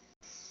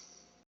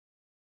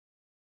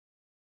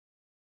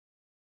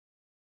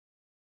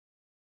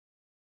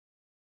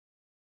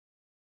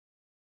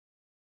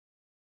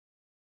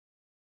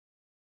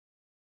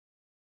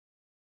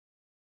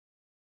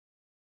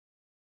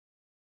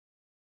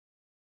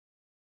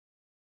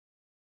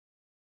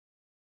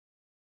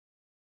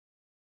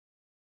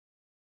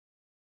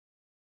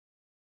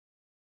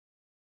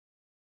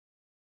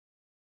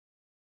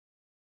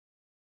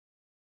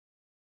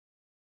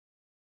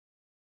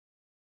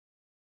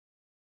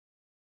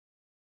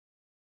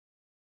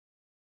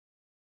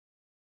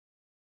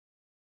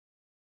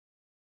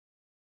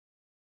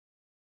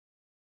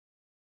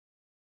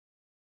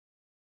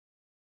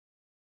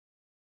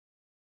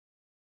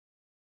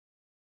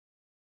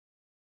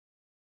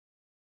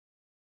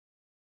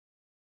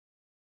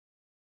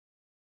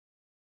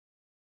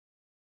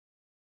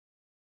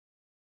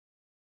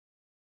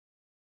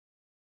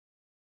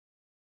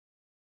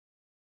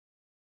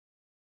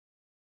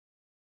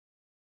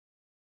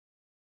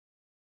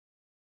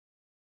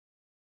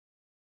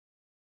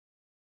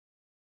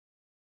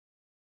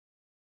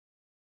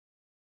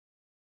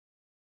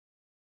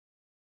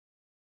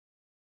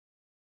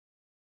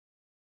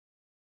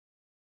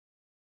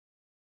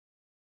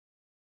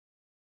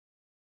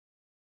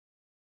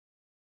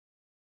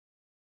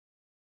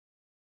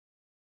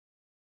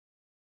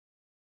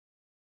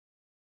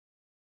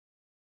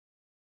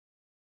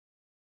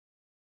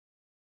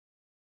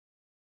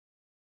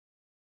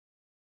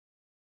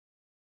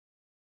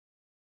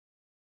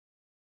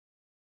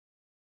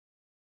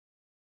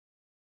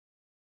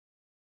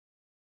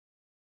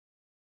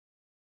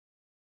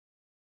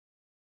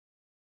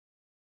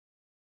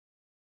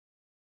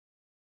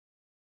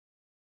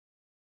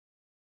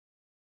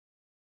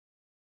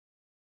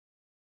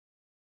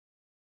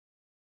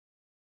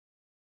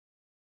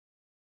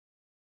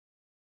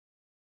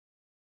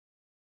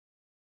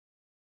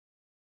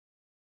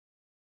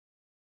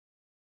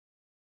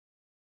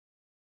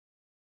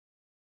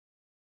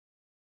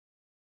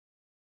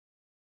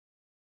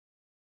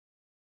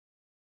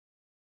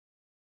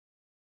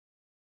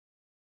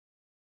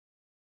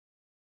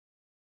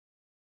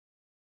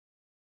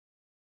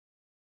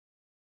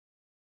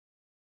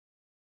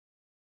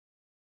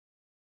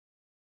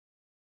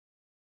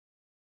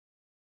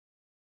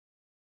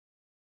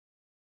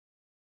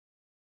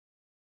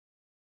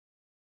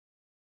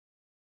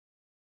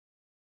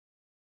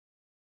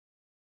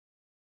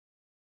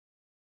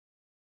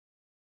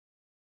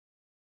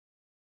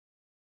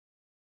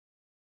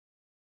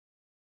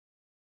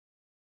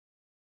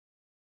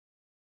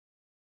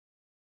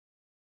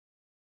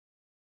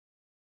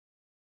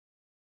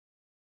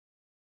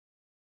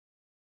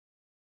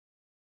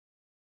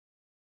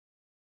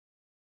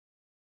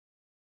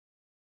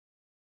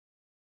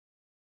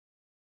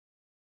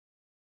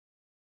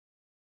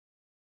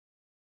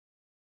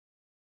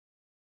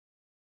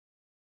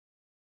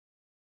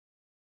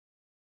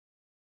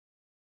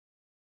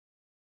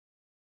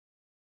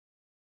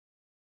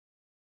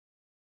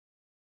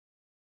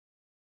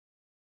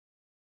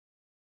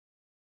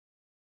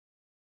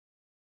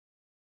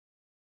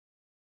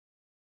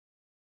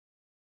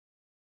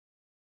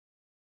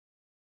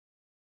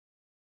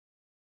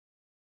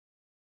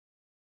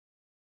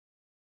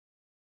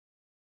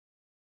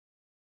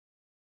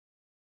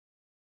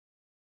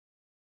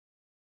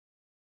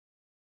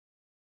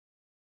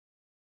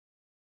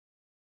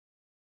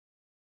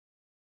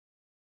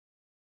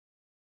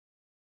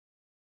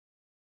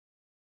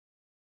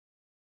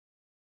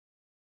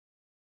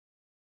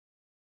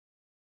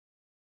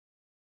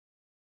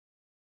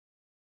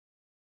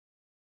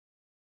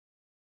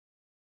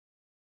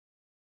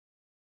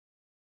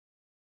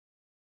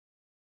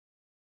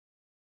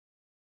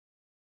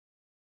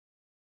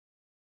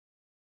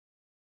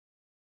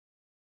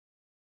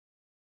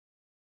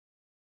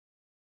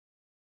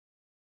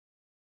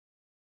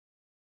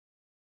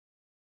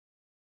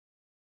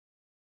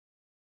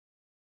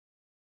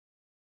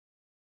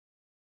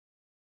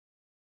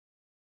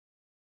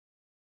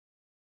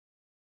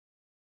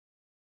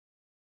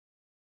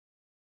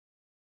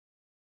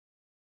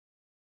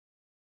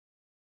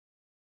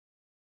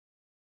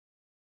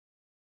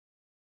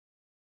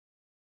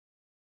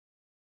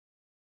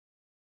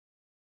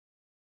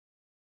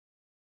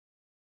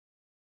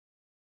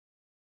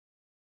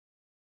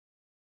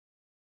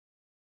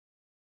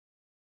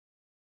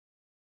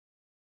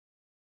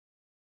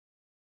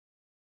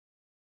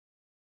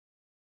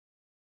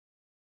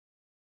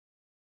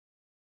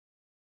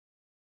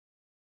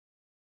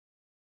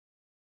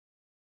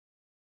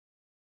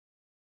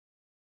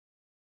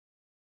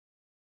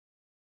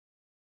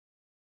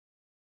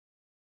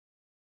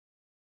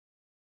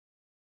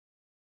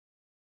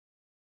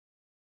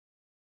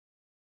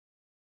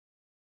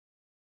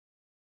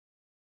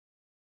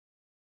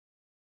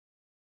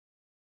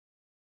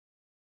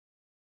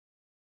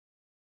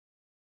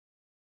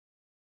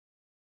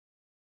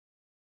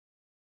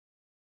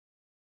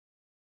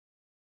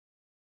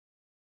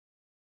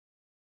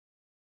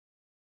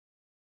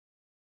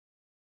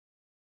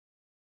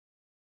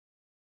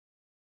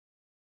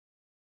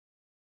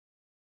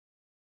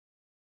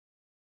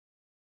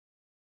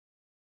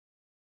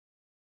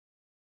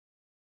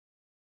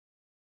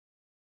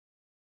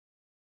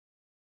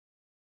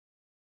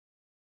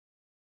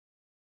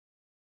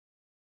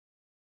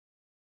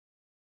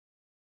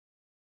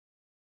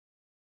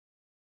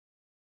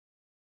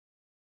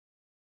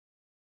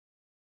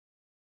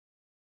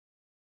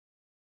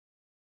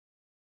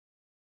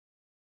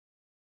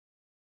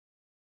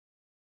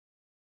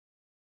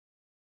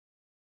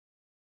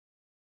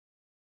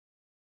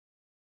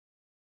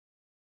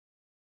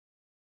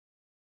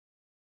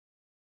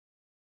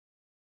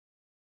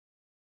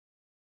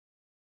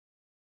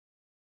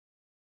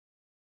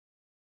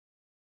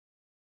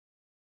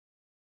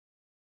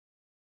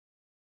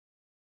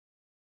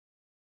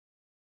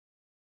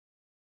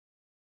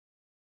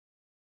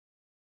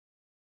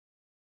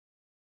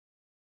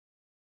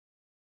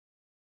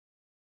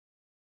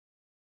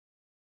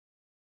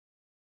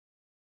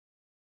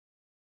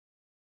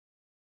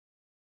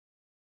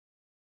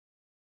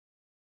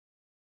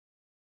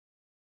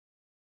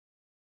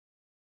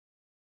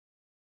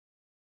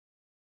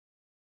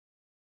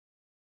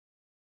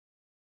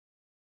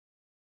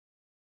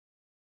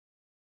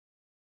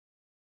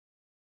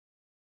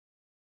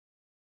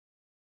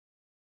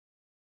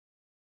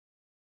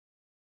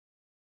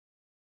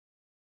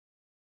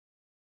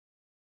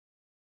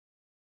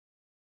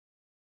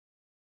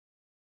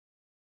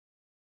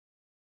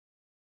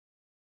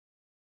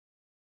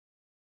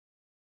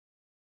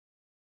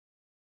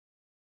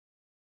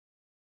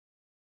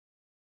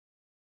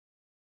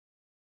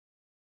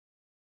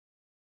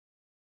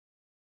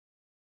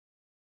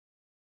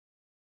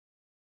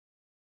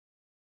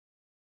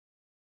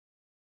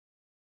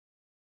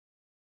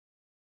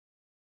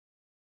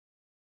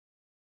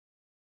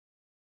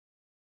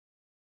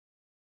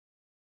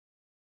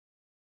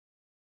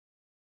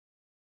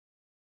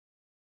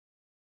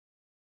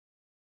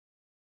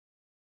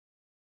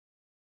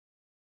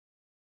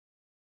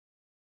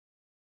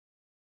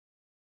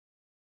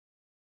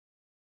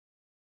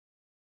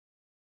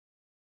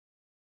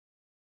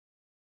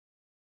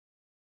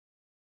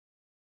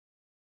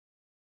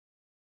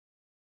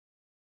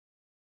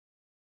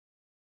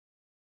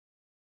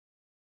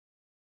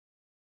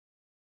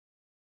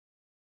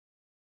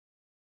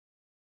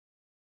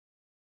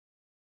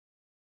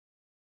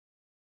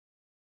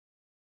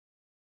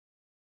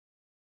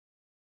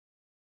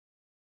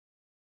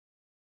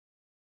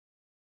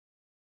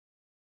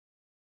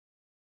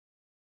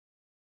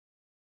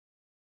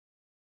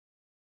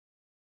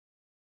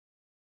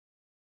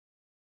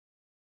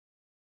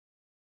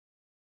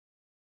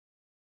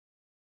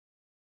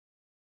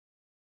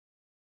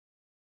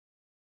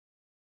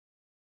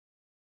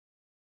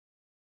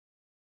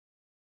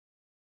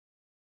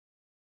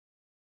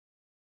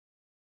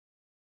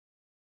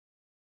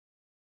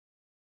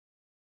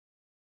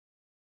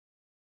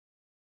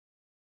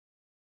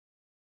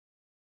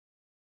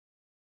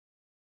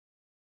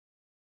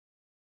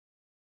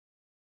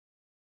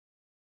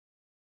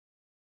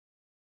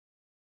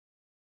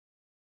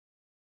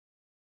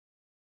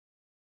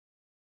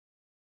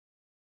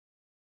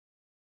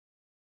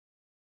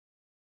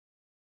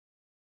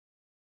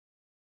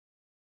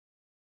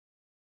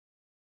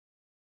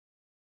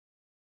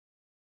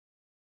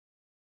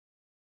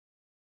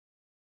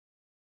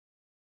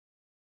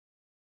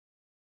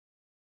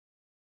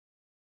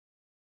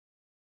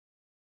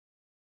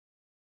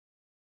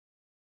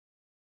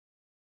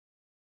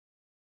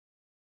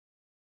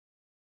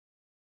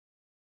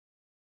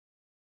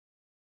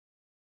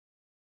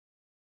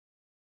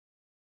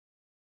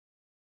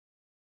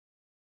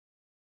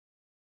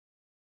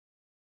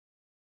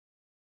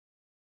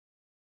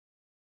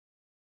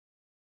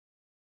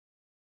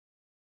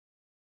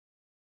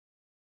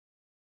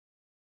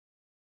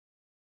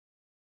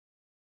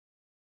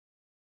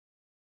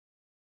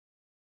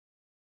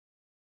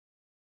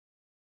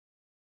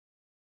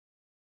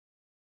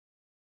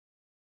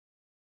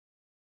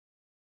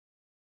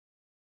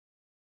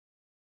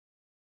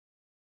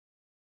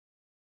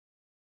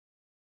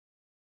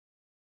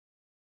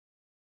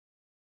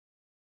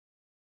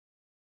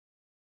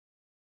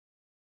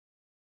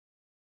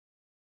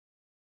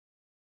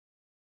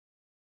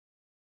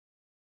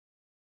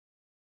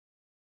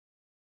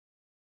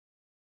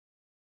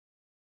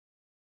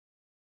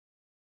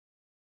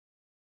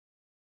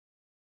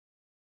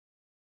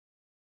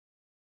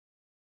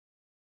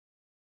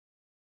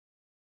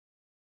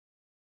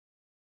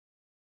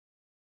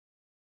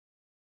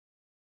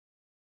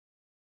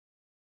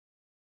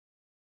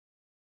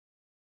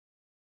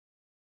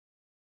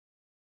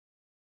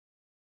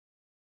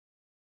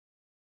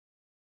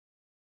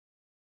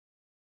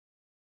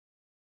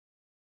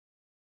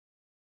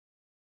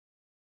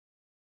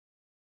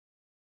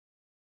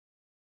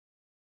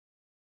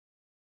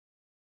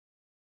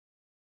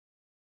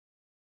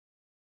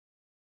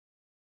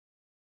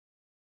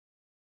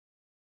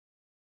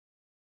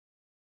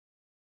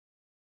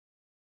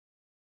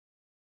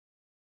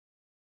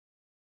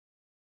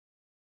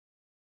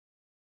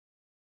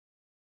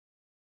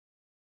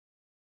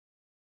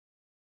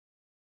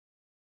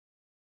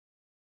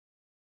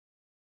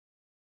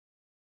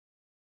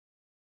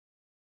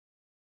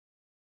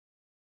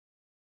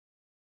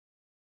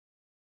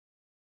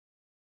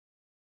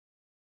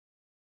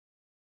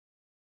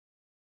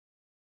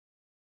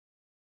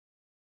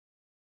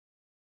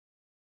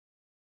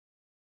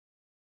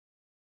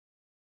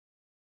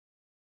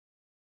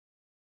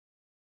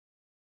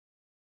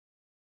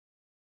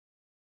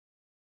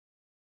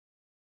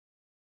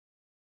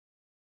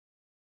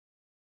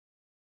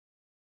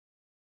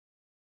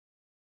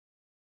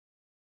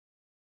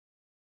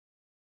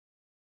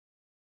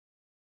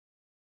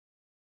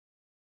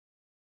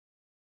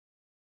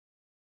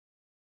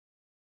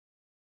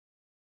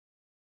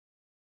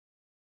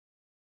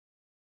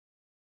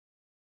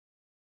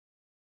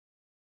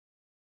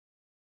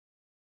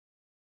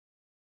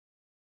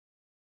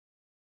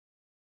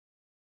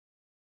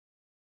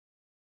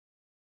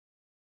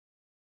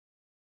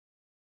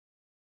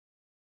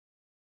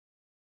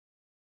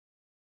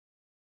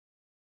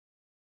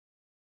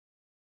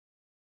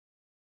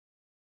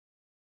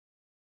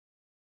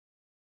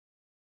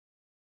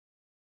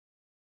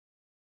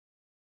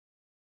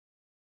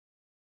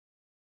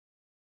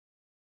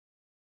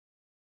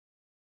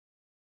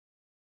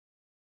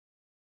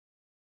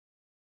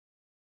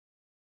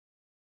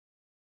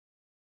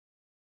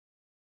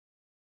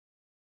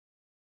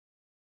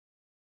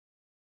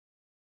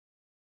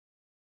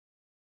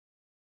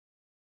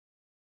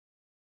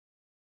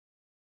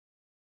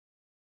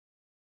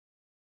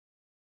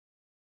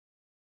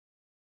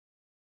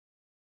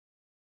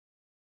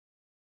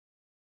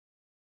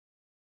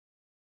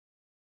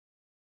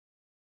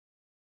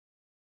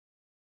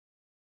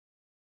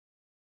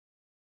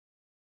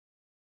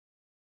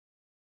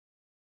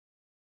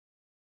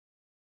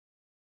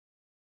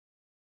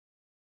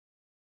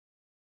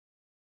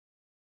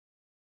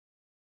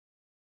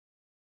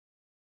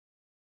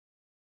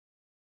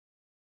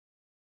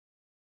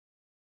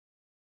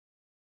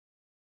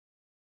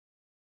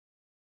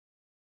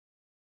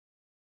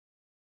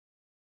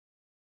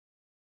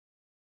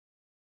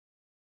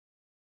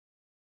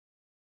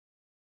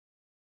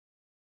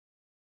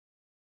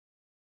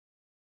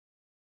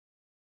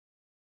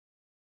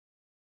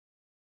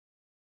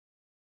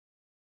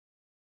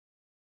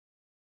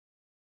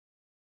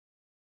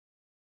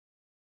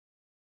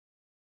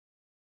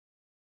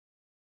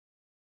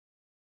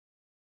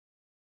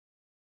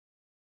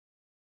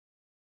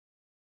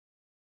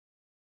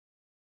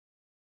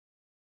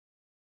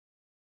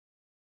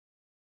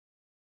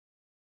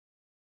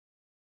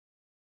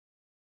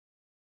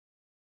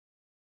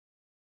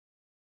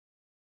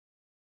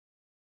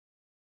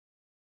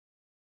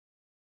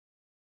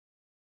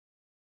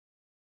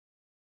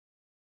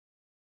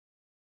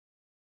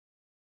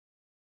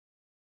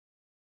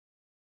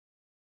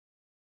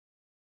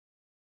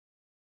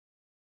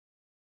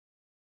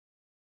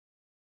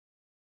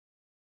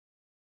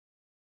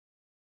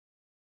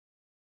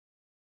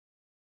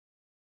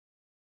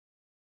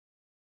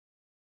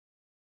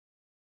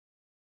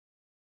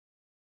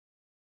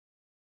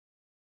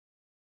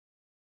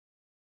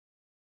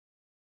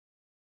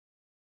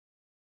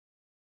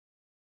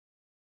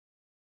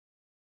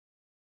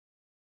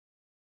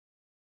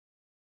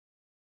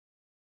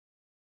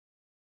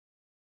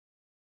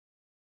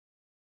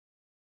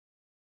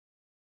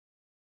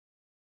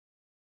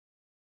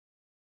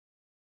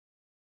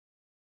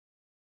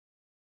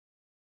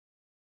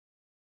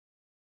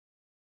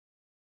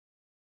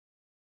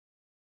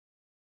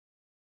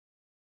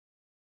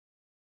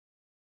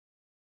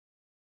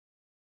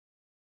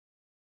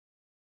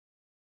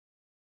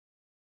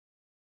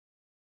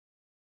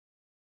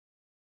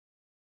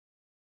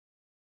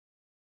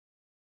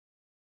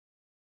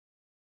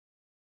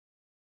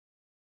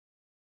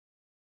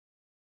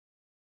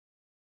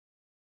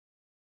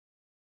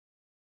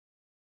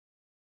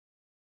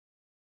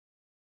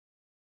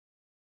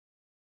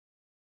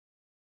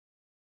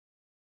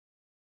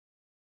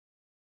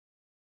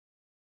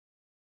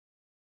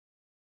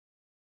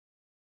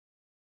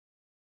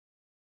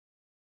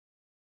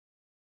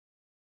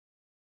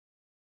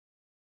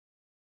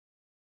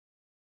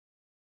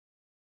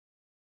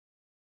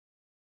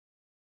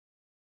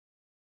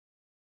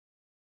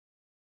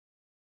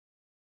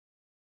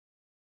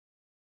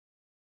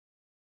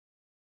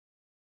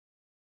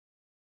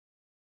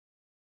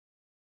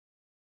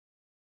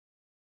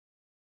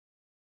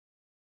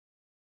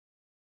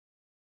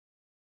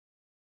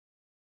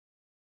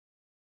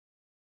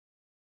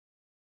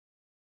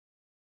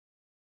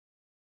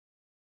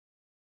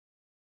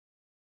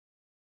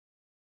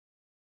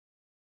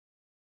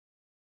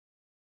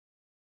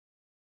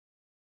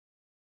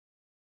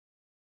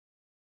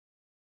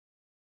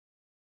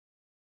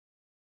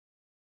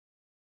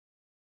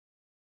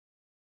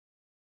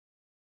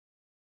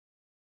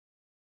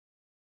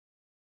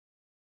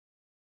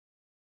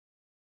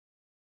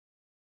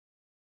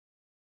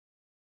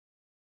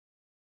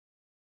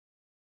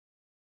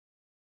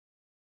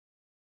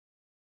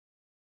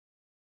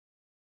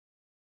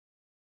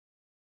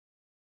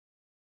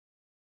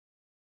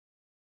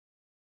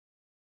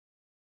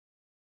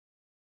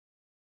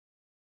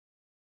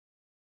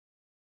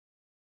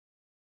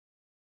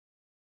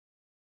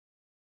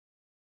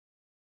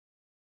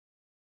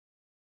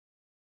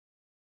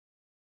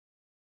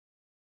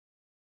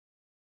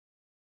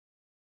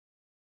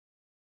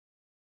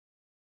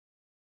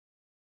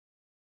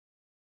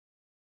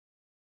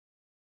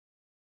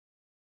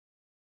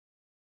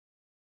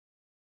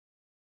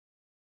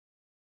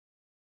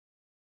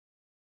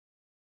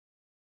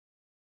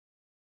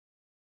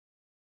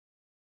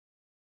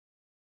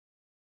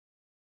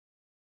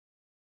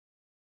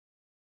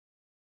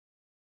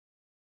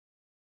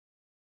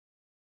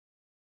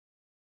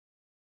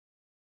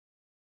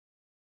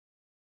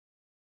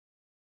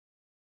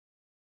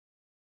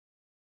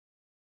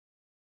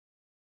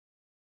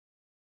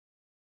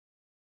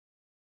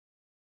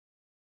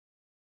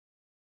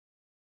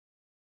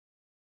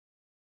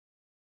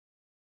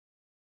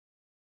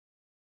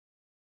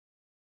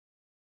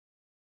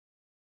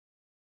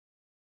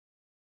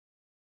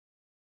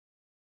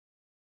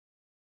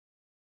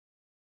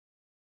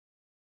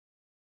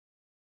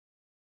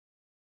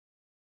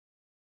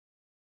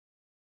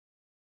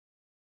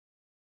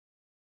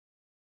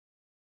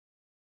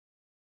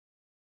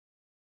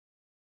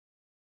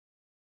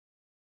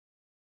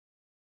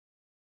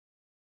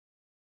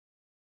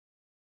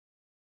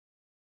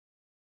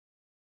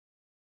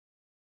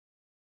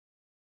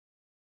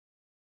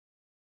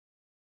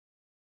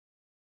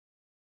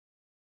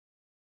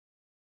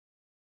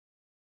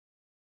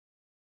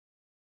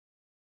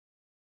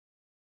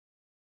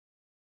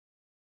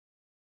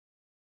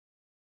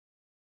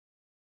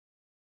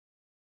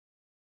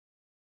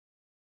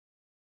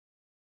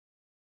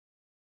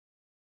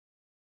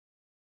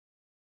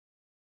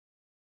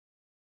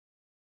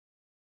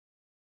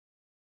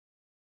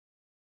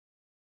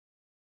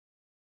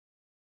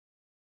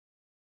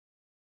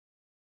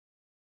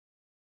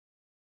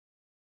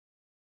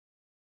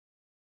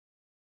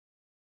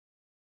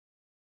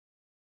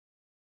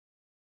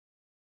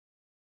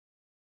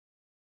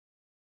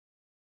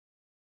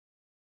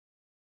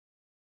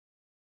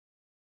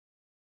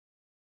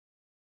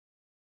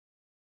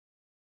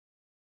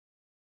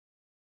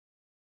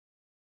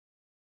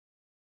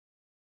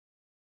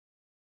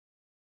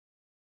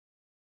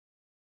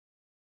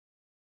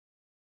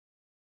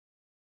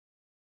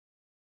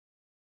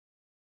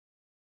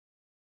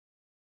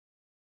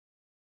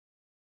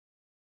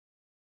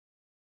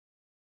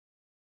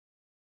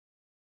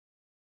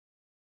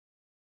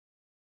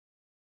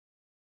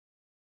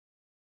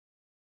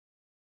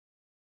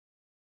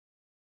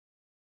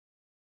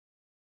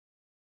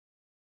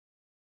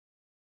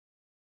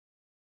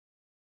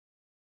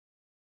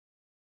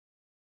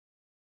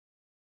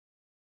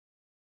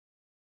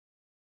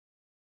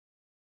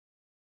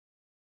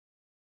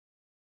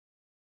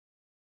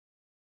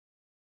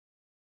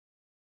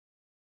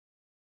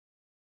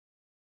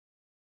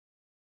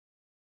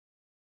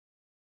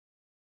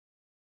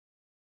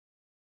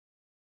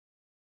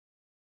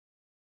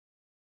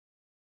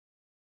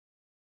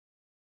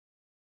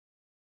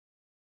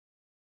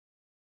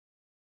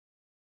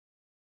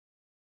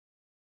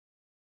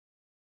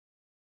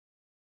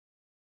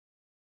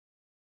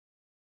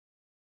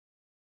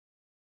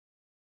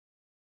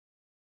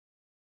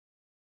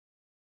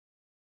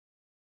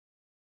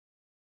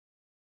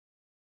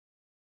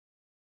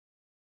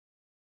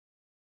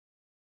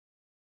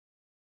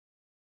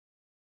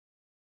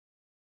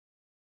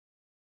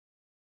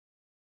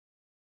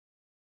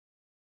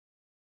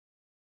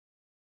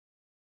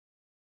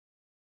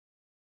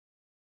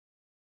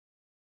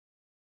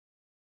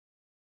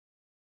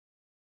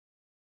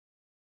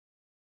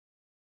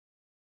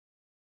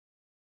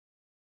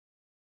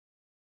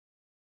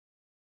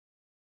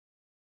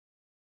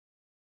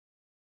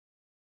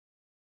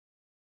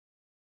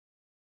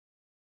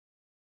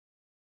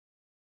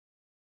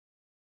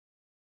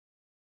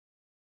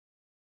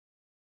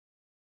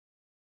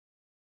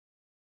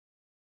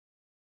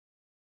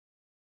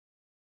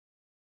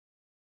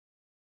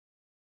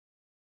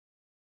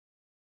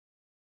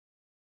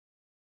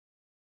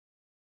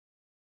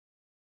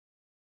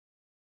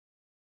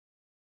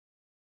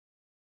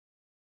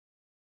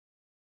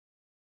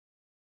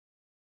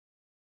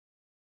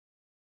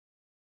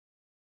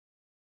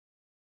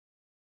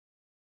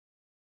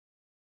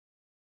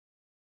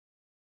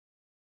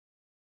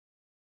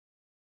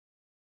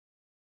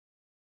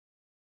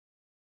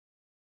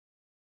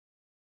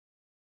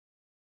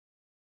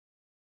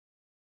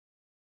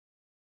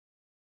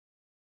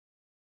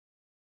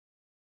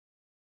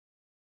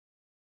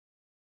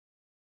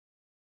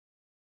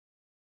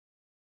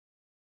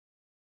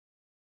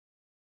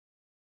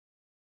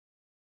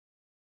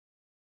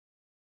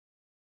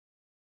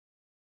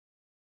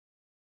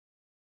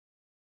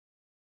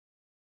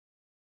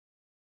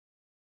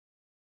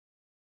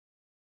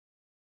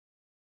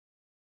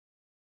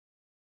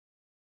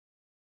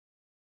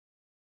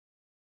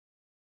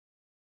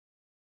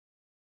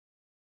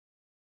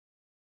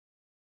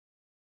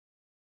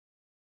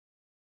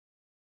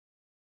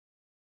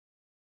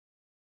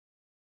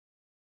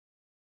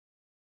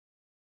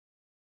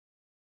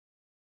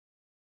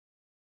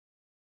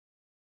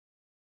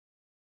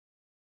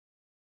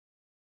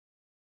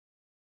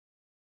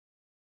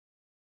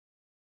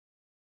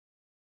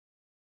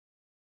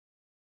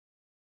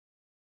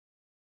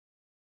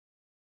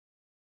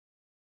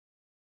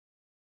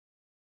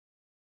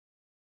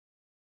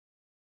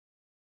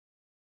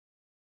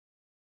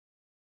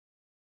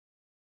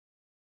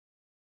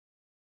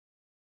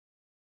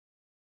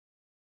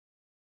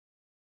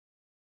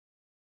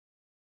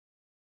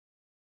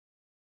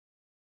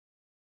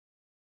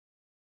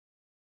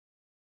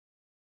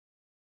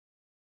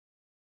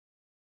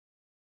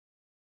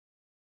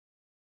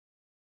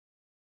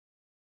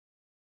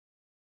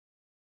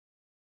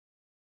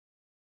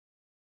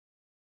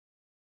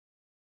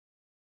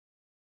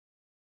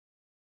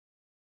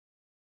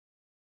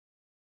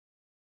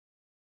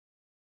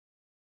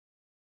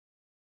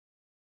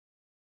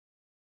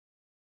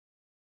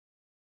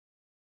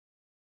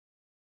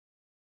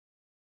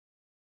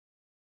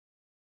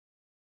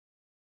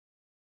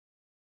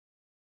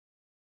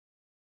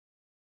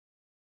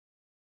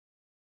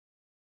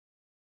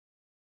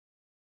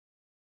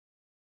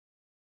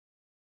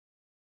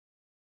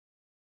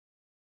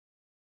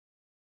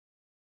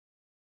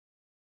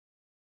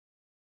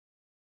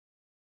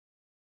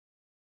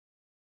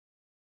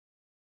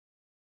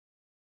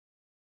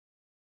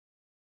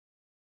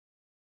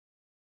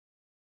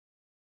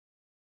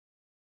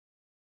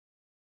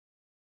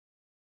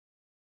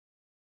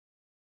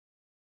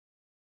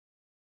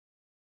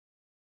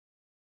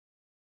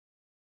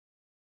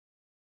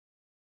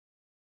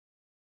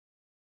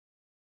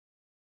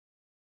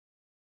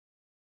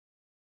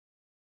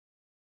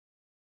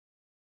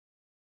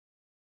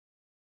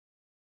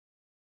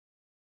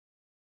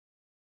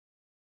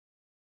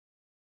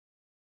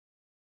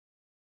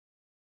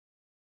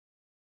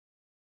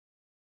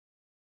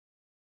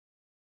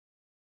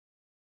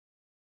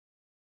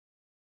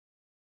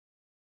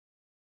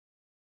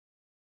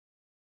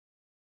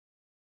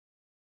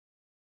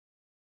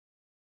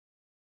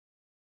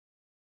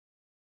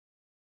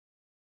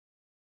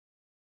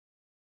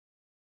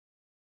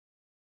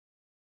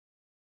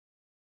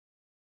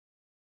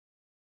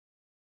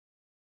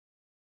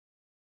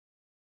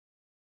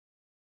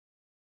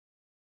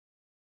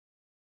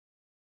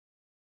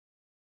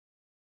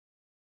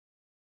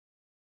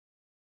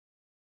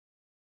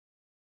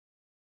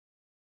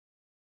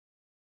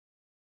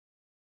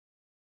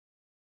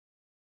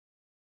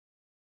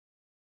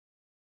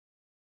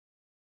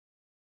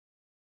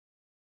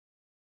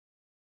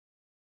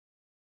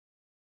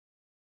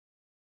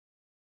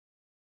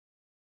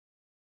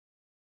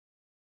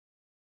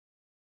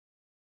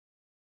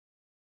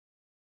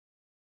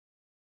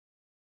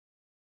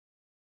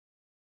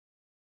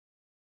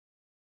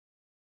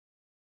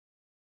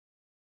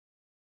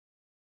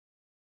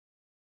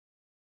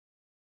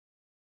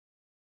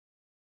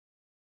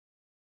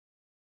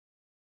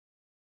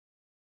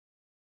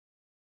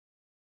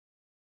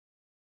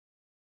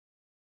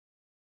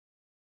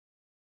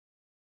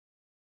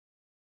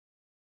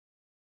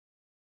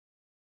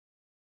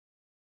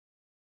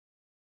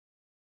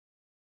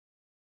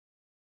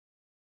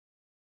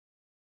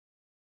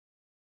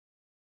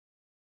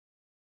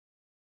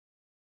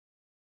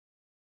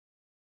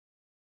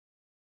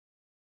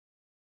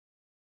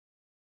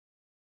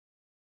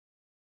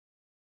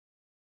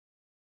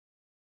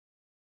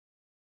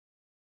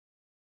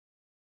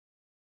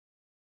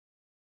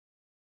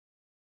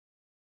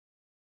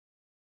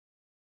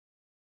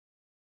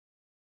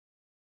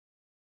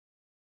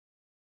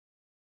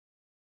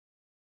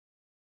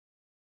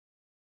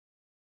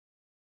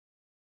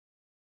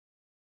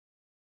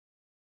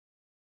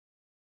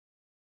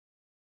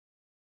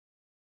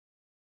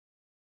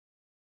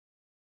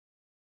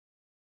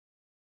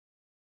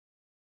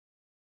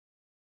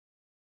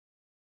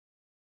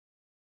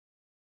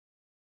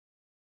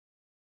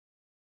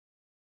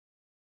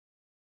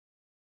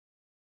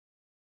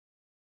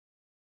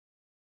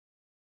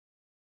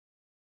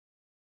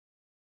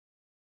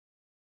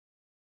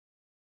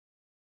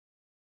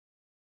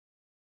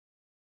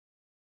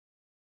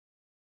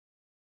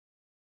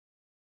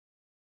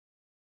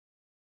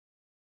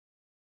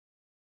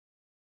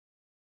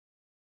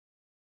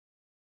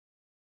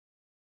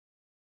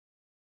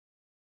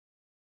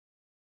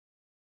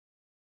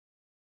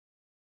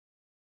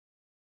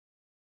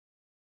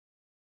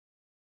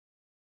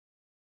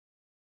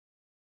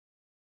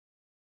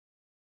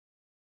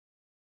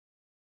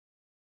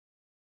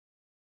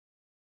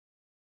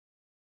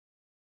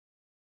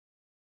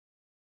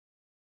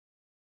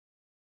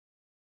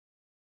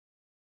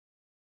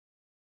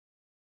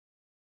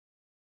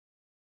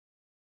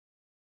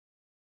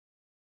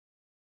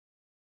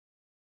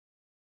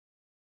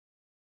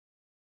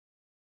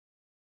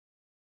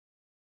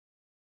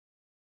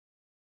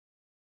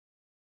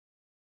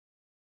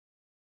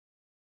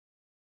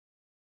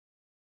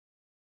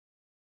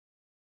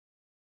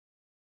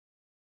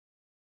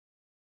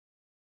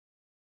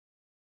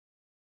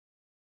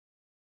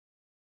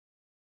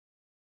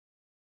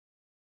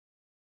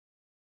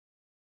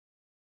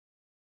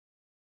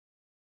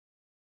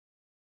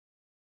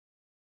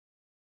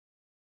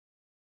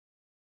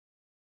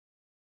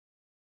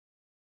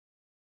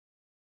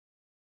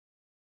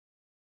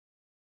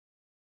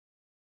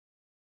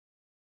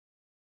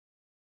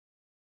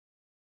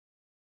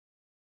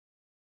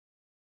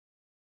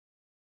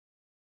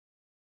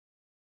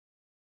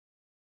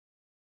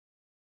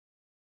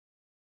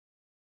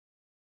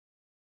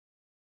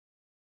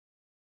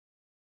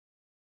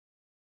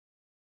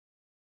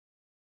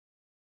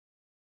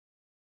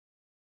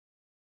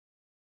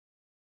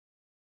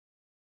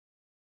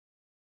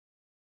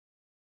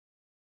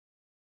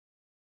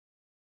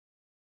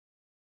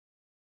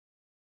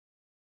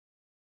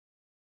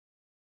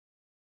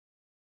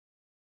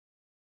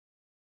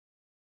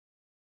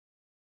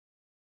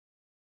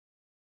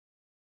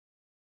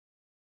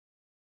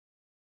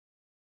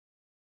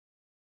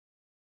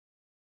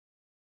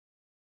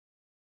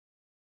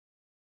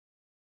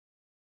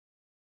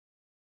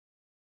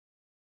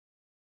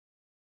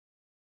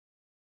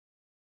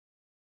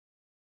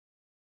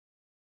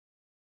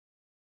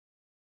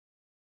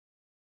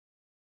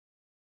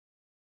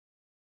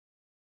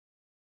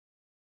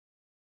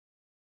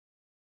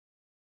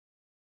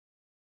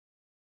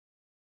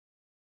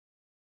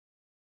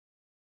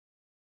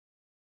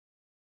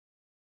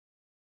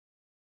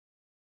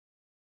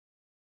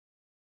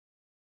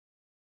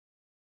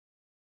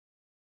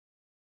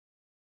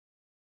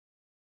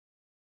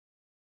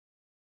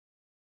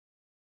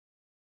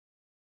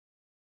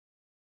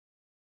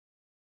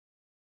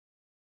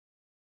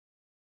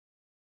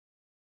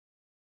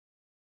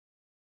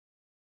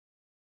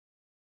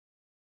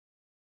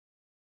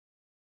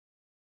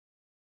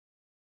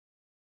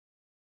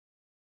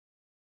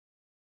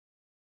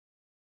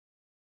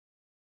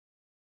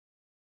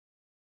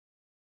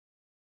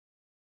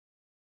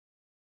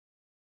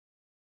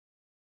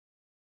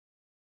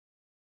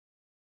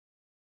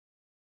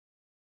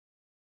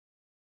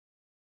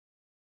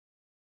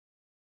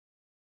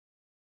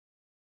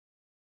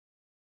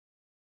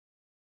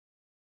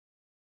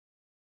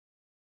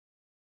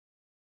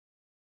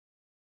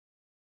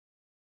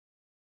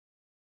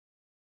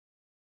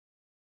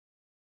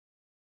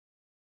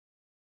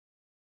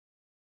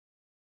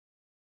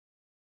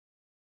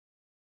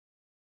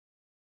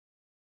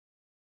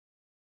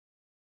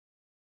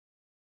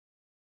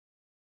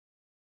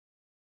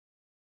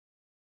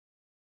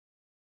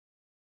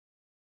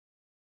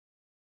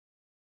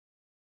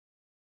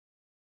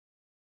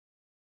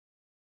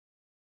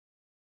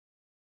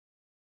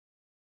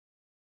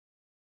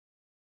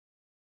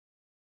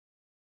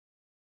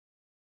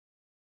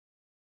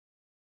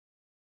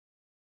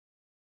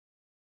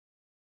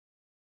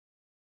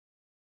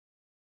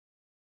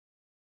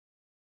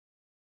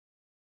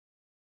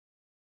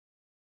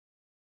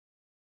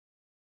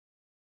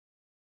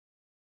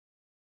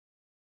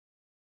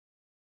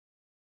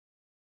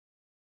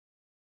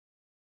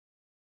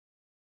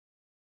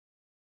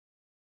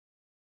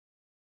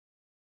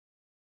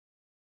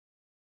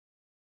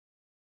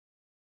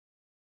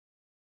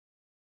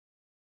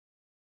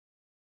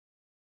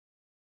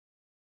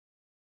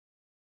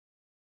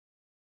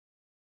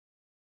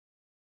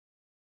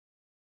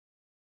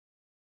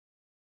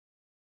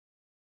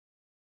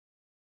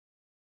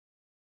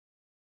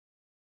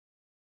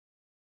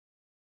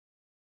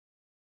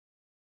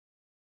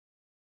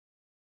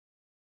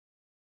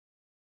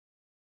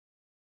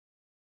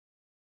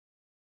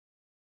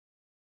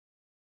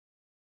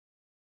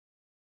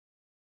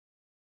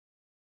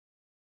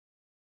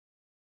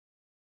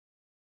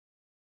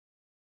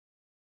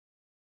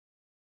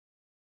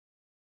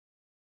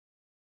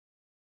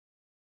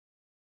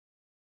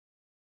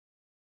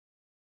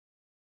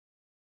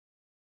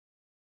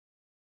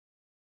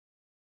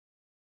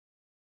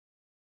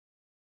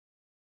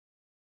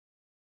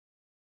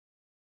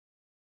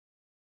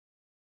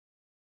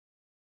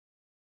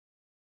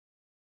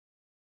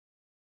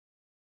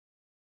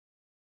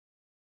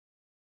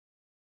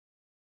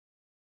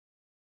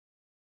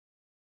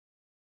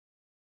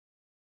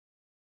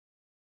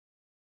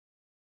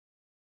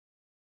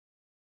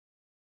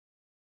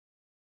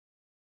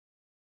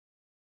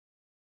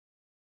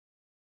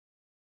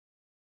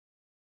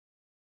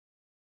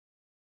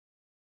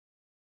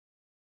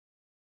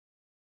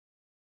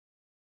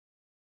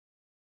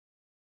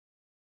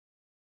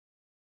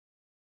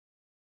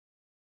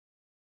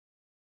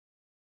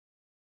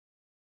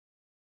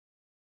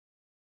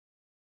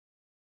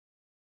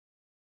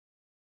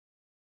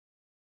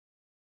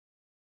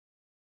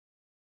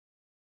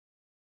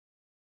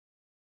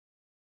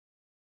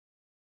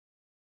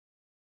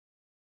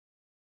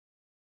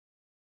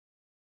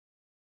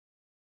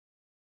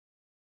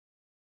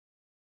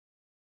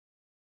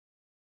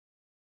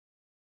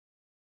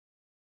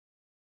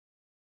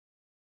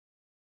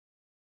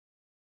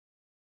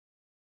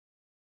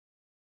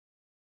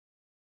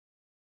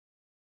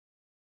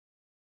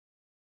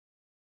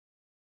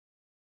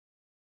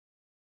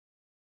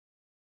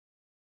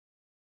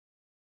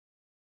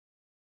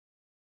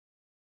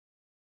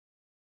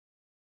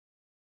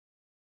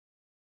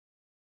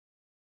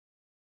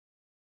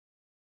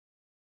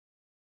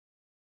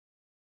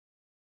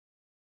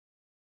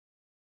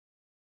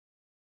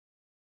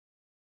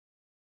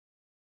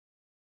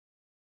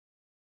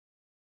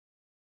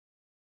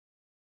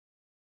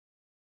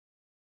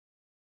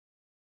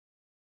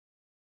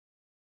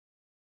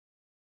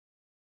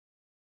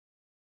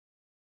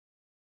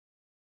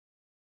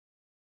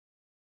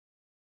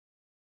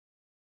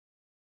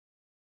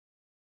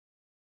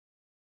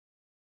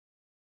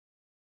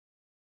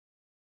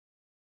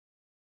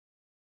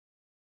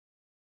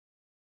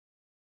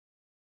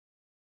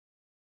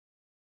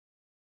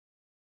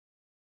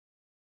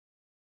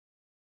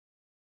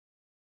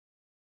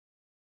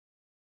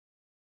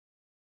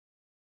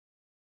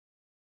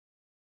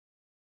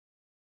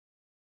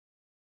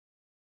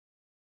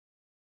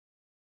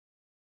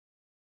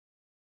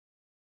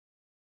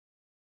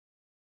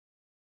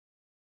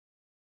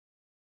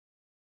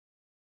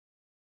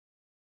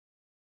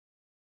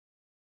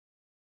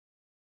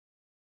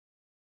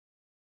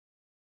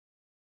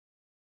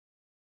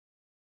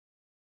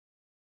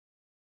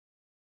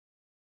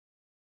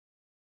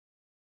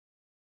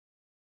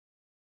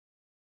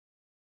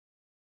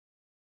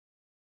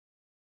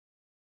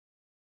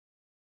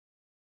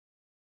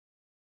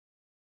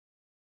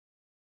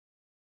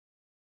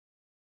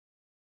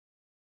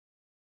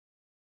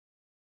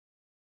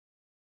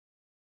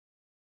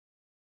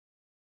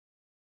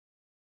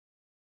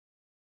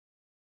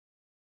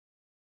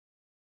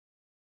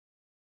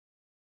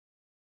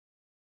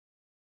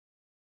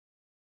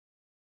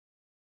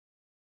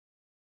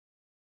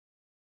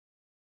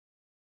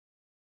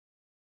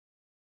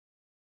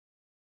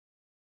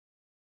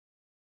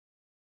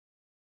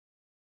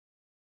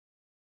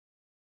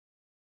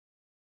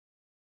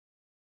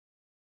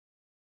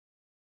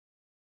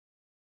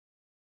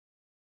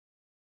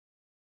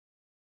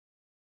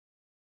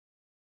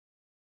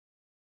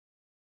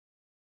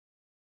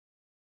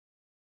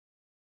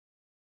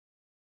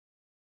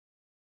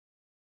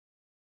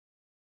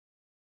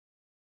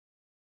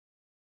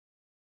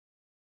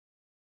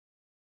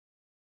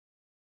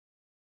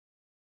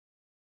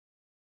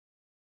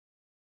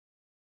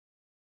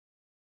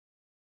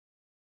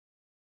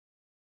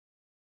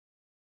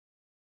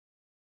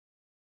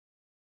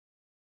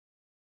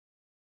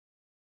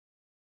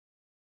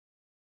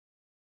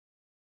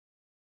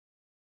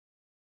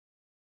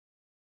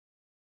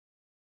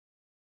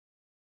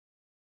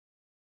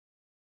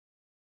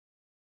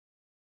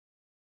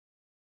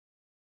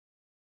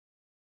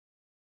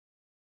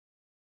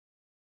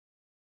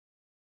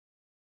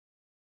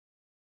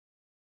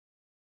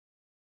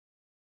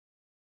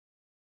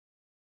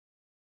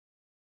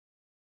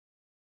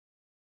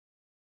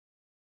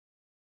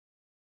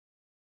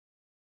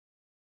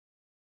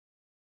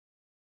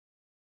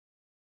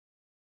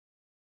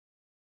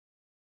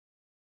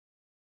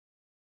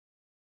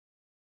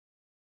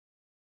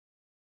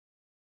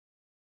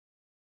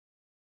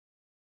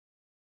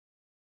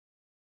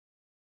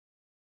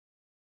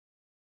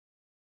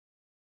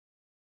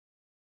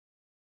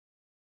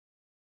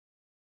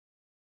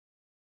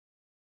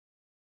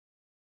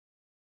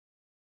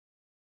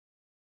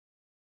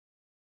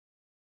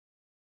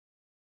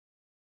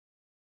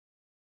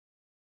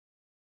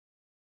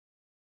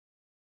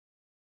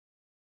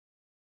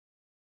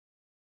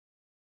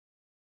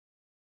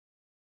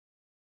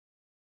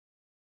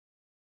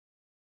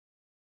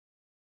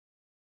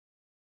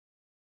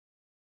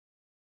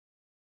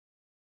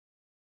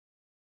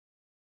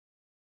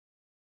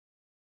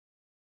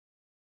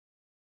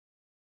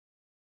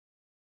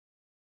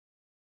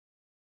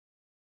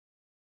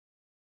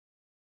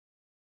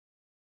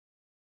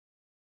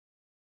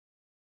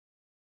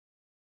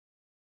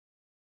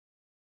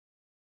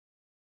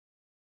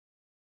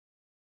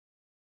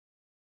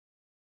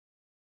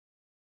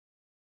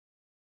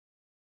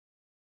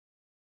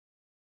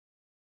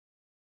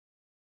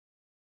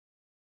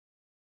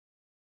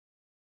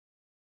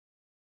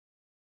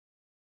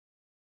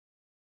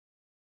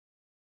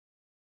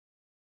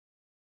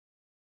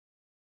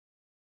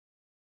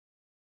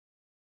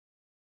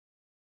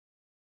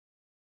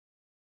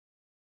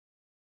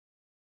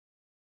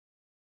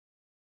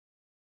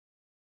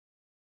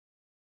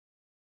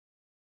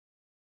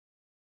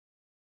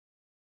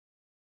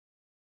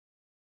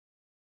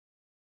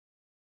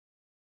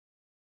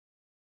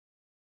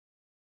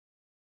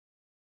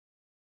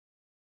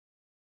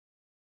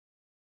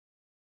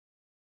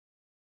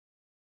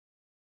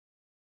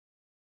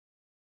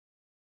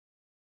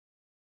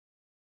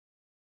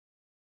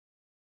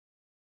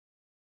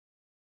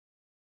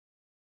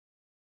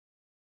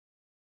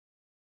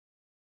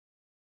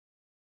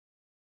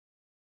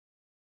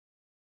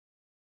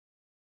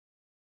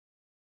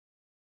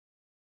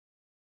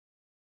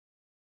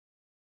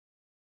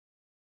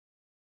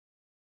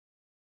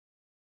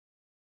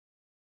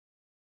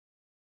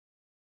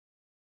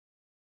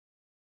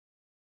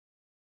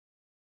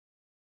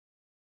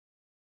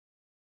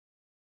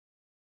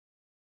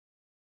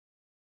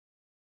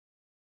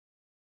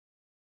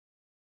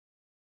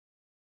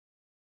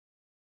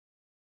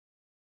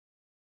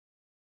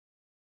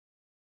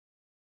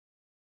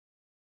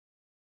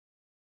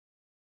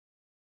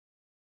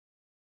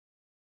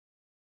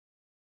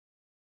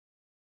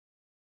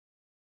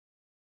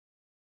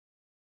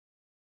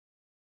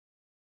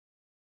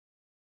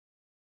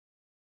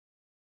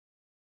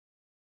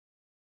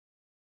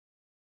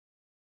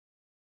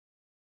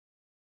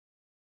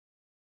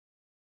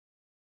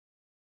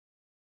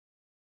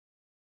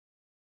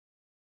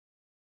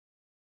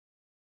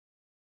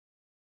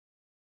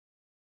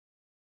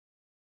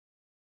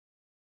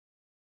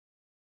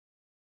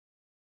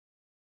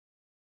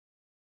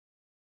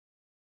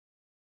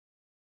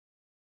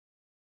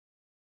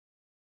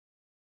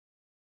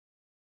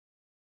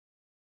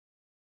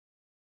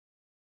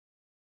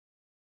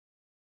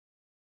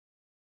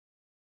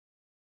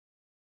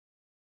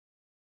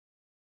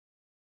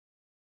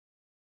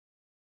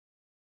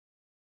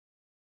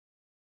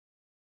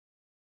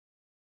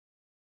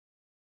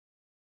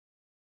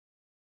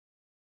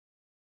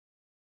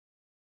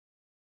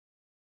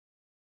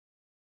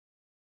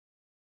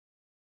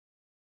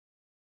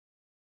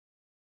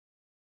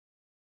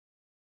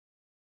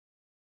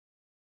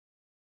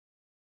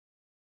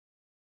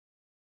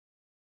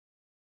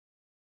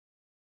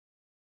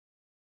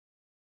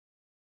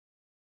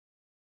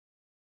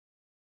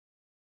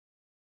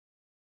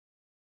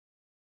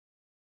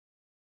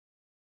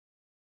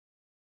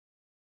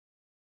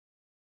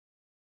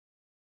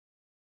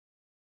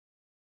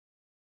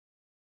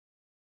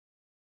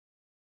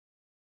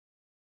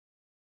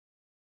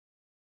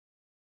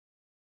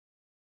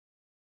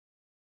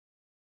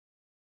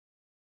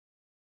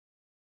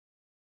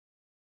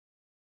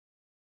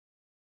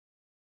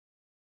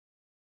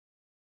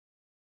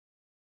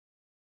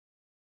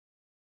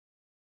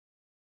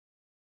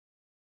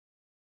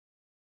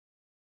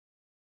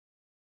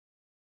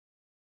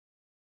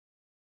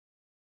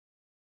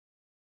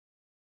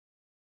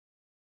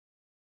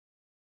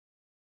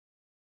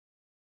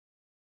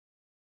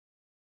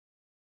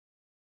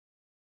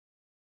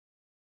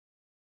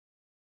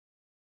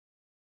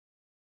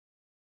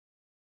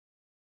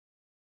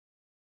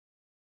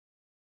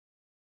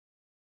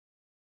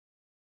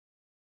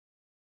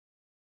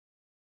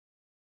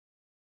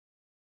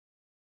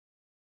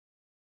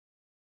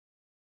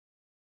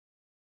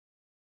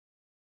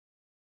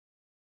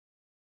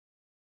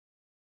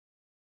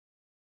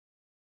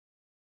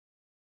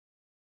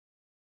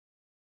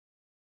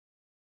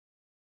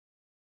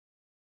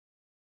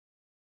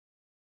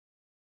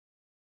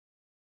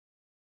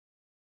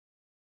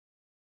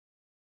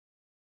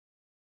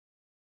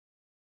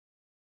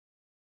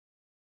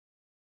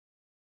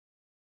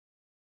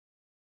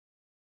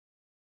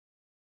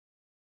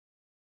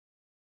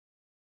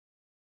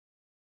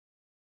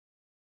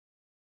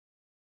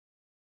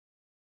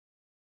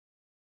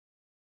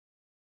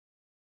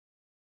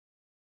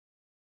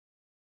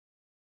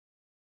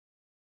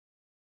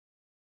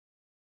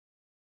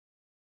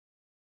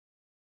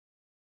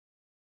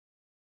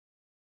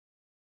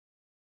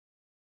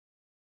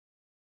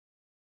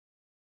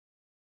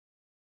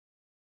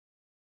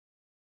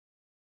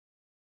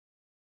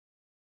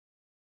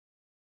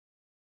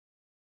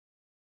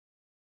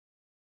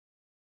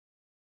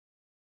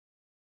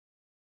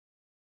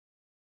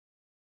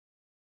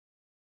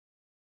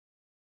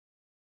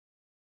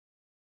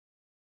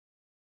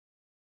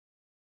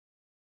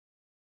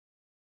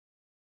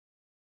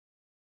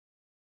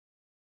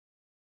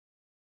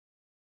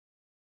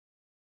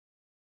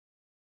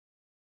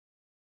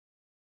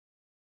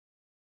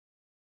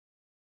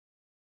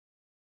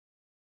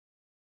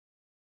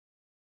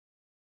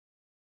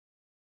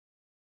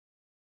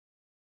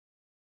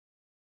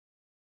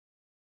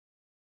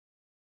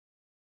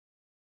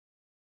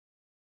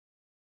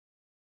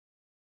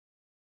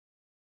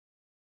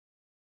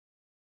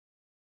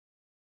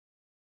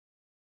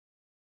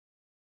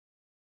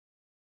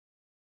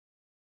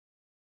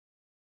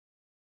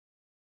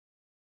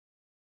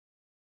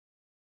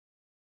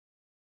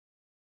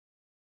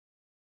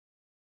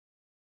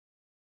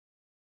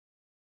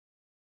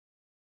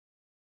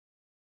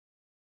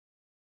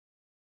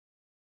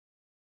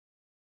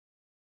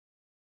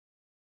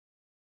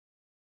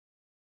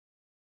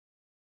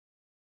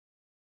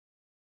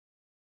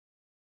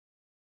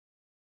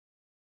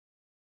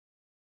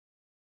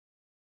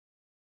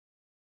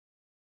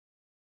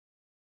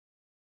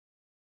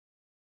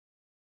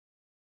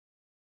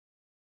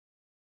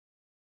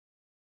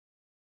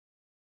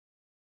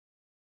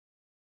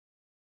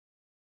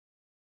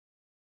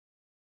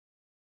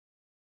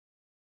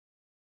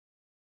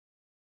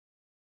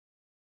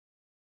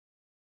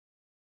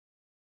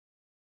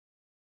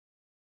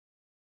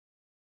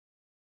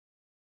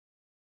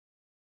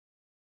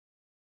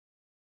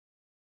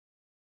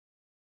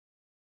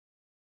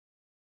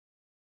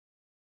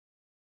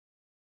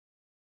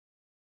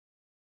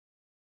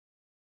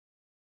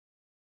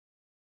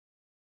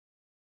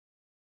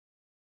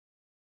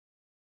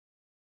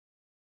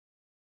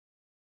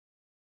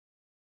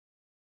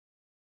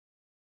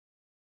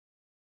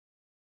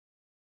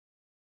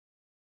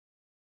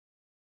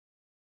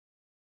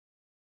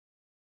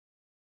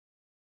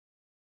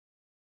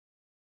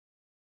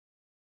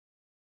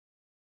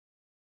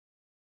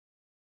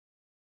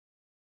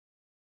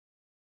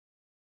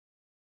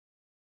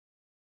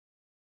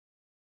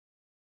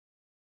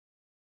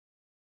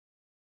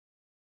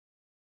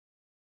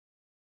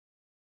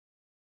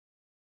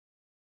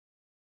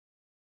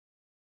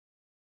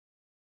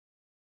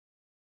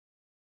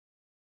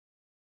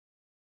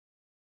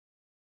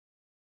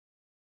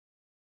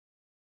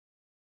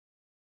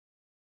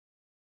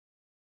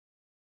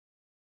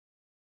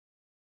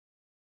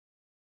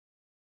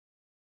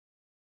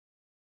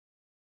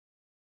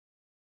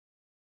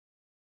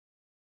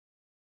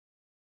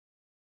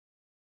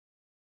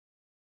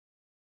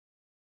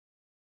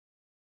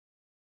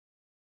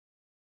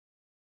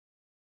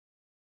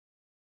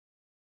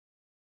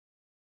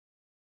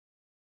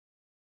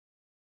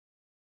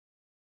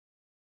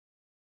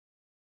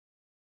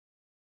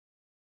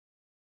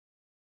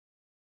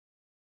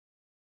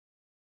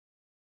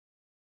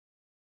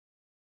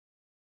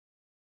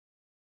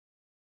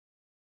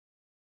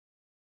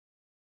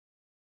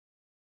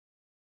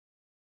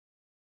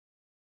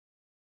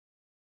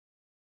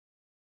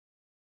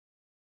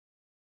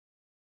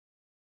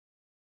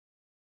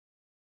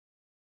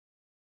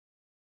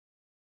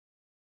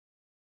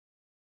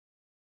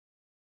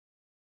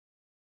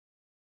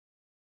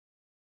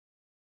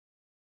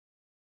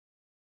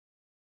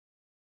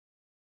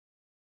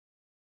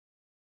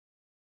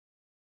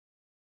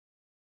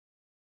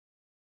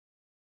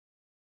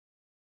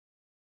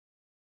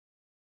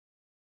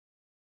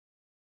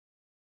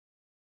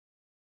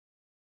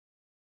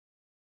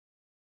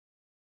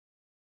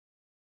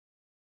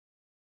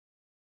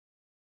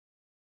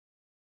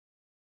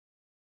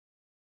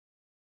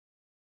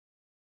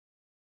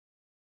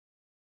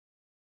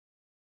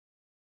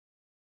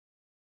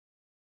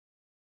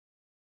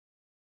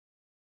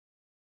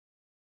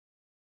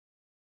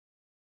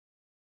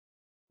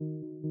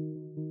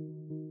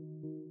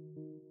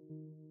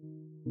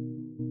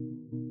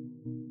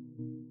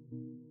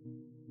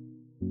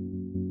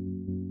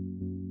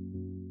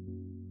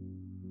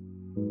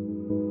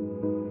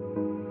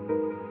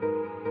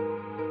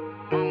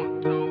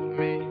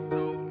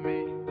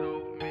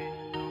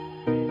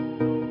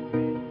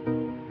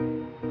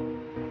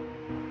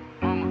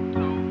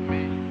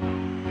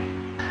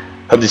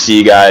 Hope to see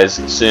you guys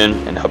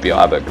soon, and hope you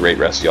all have a great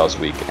rest of y'all's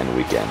week and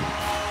weekend.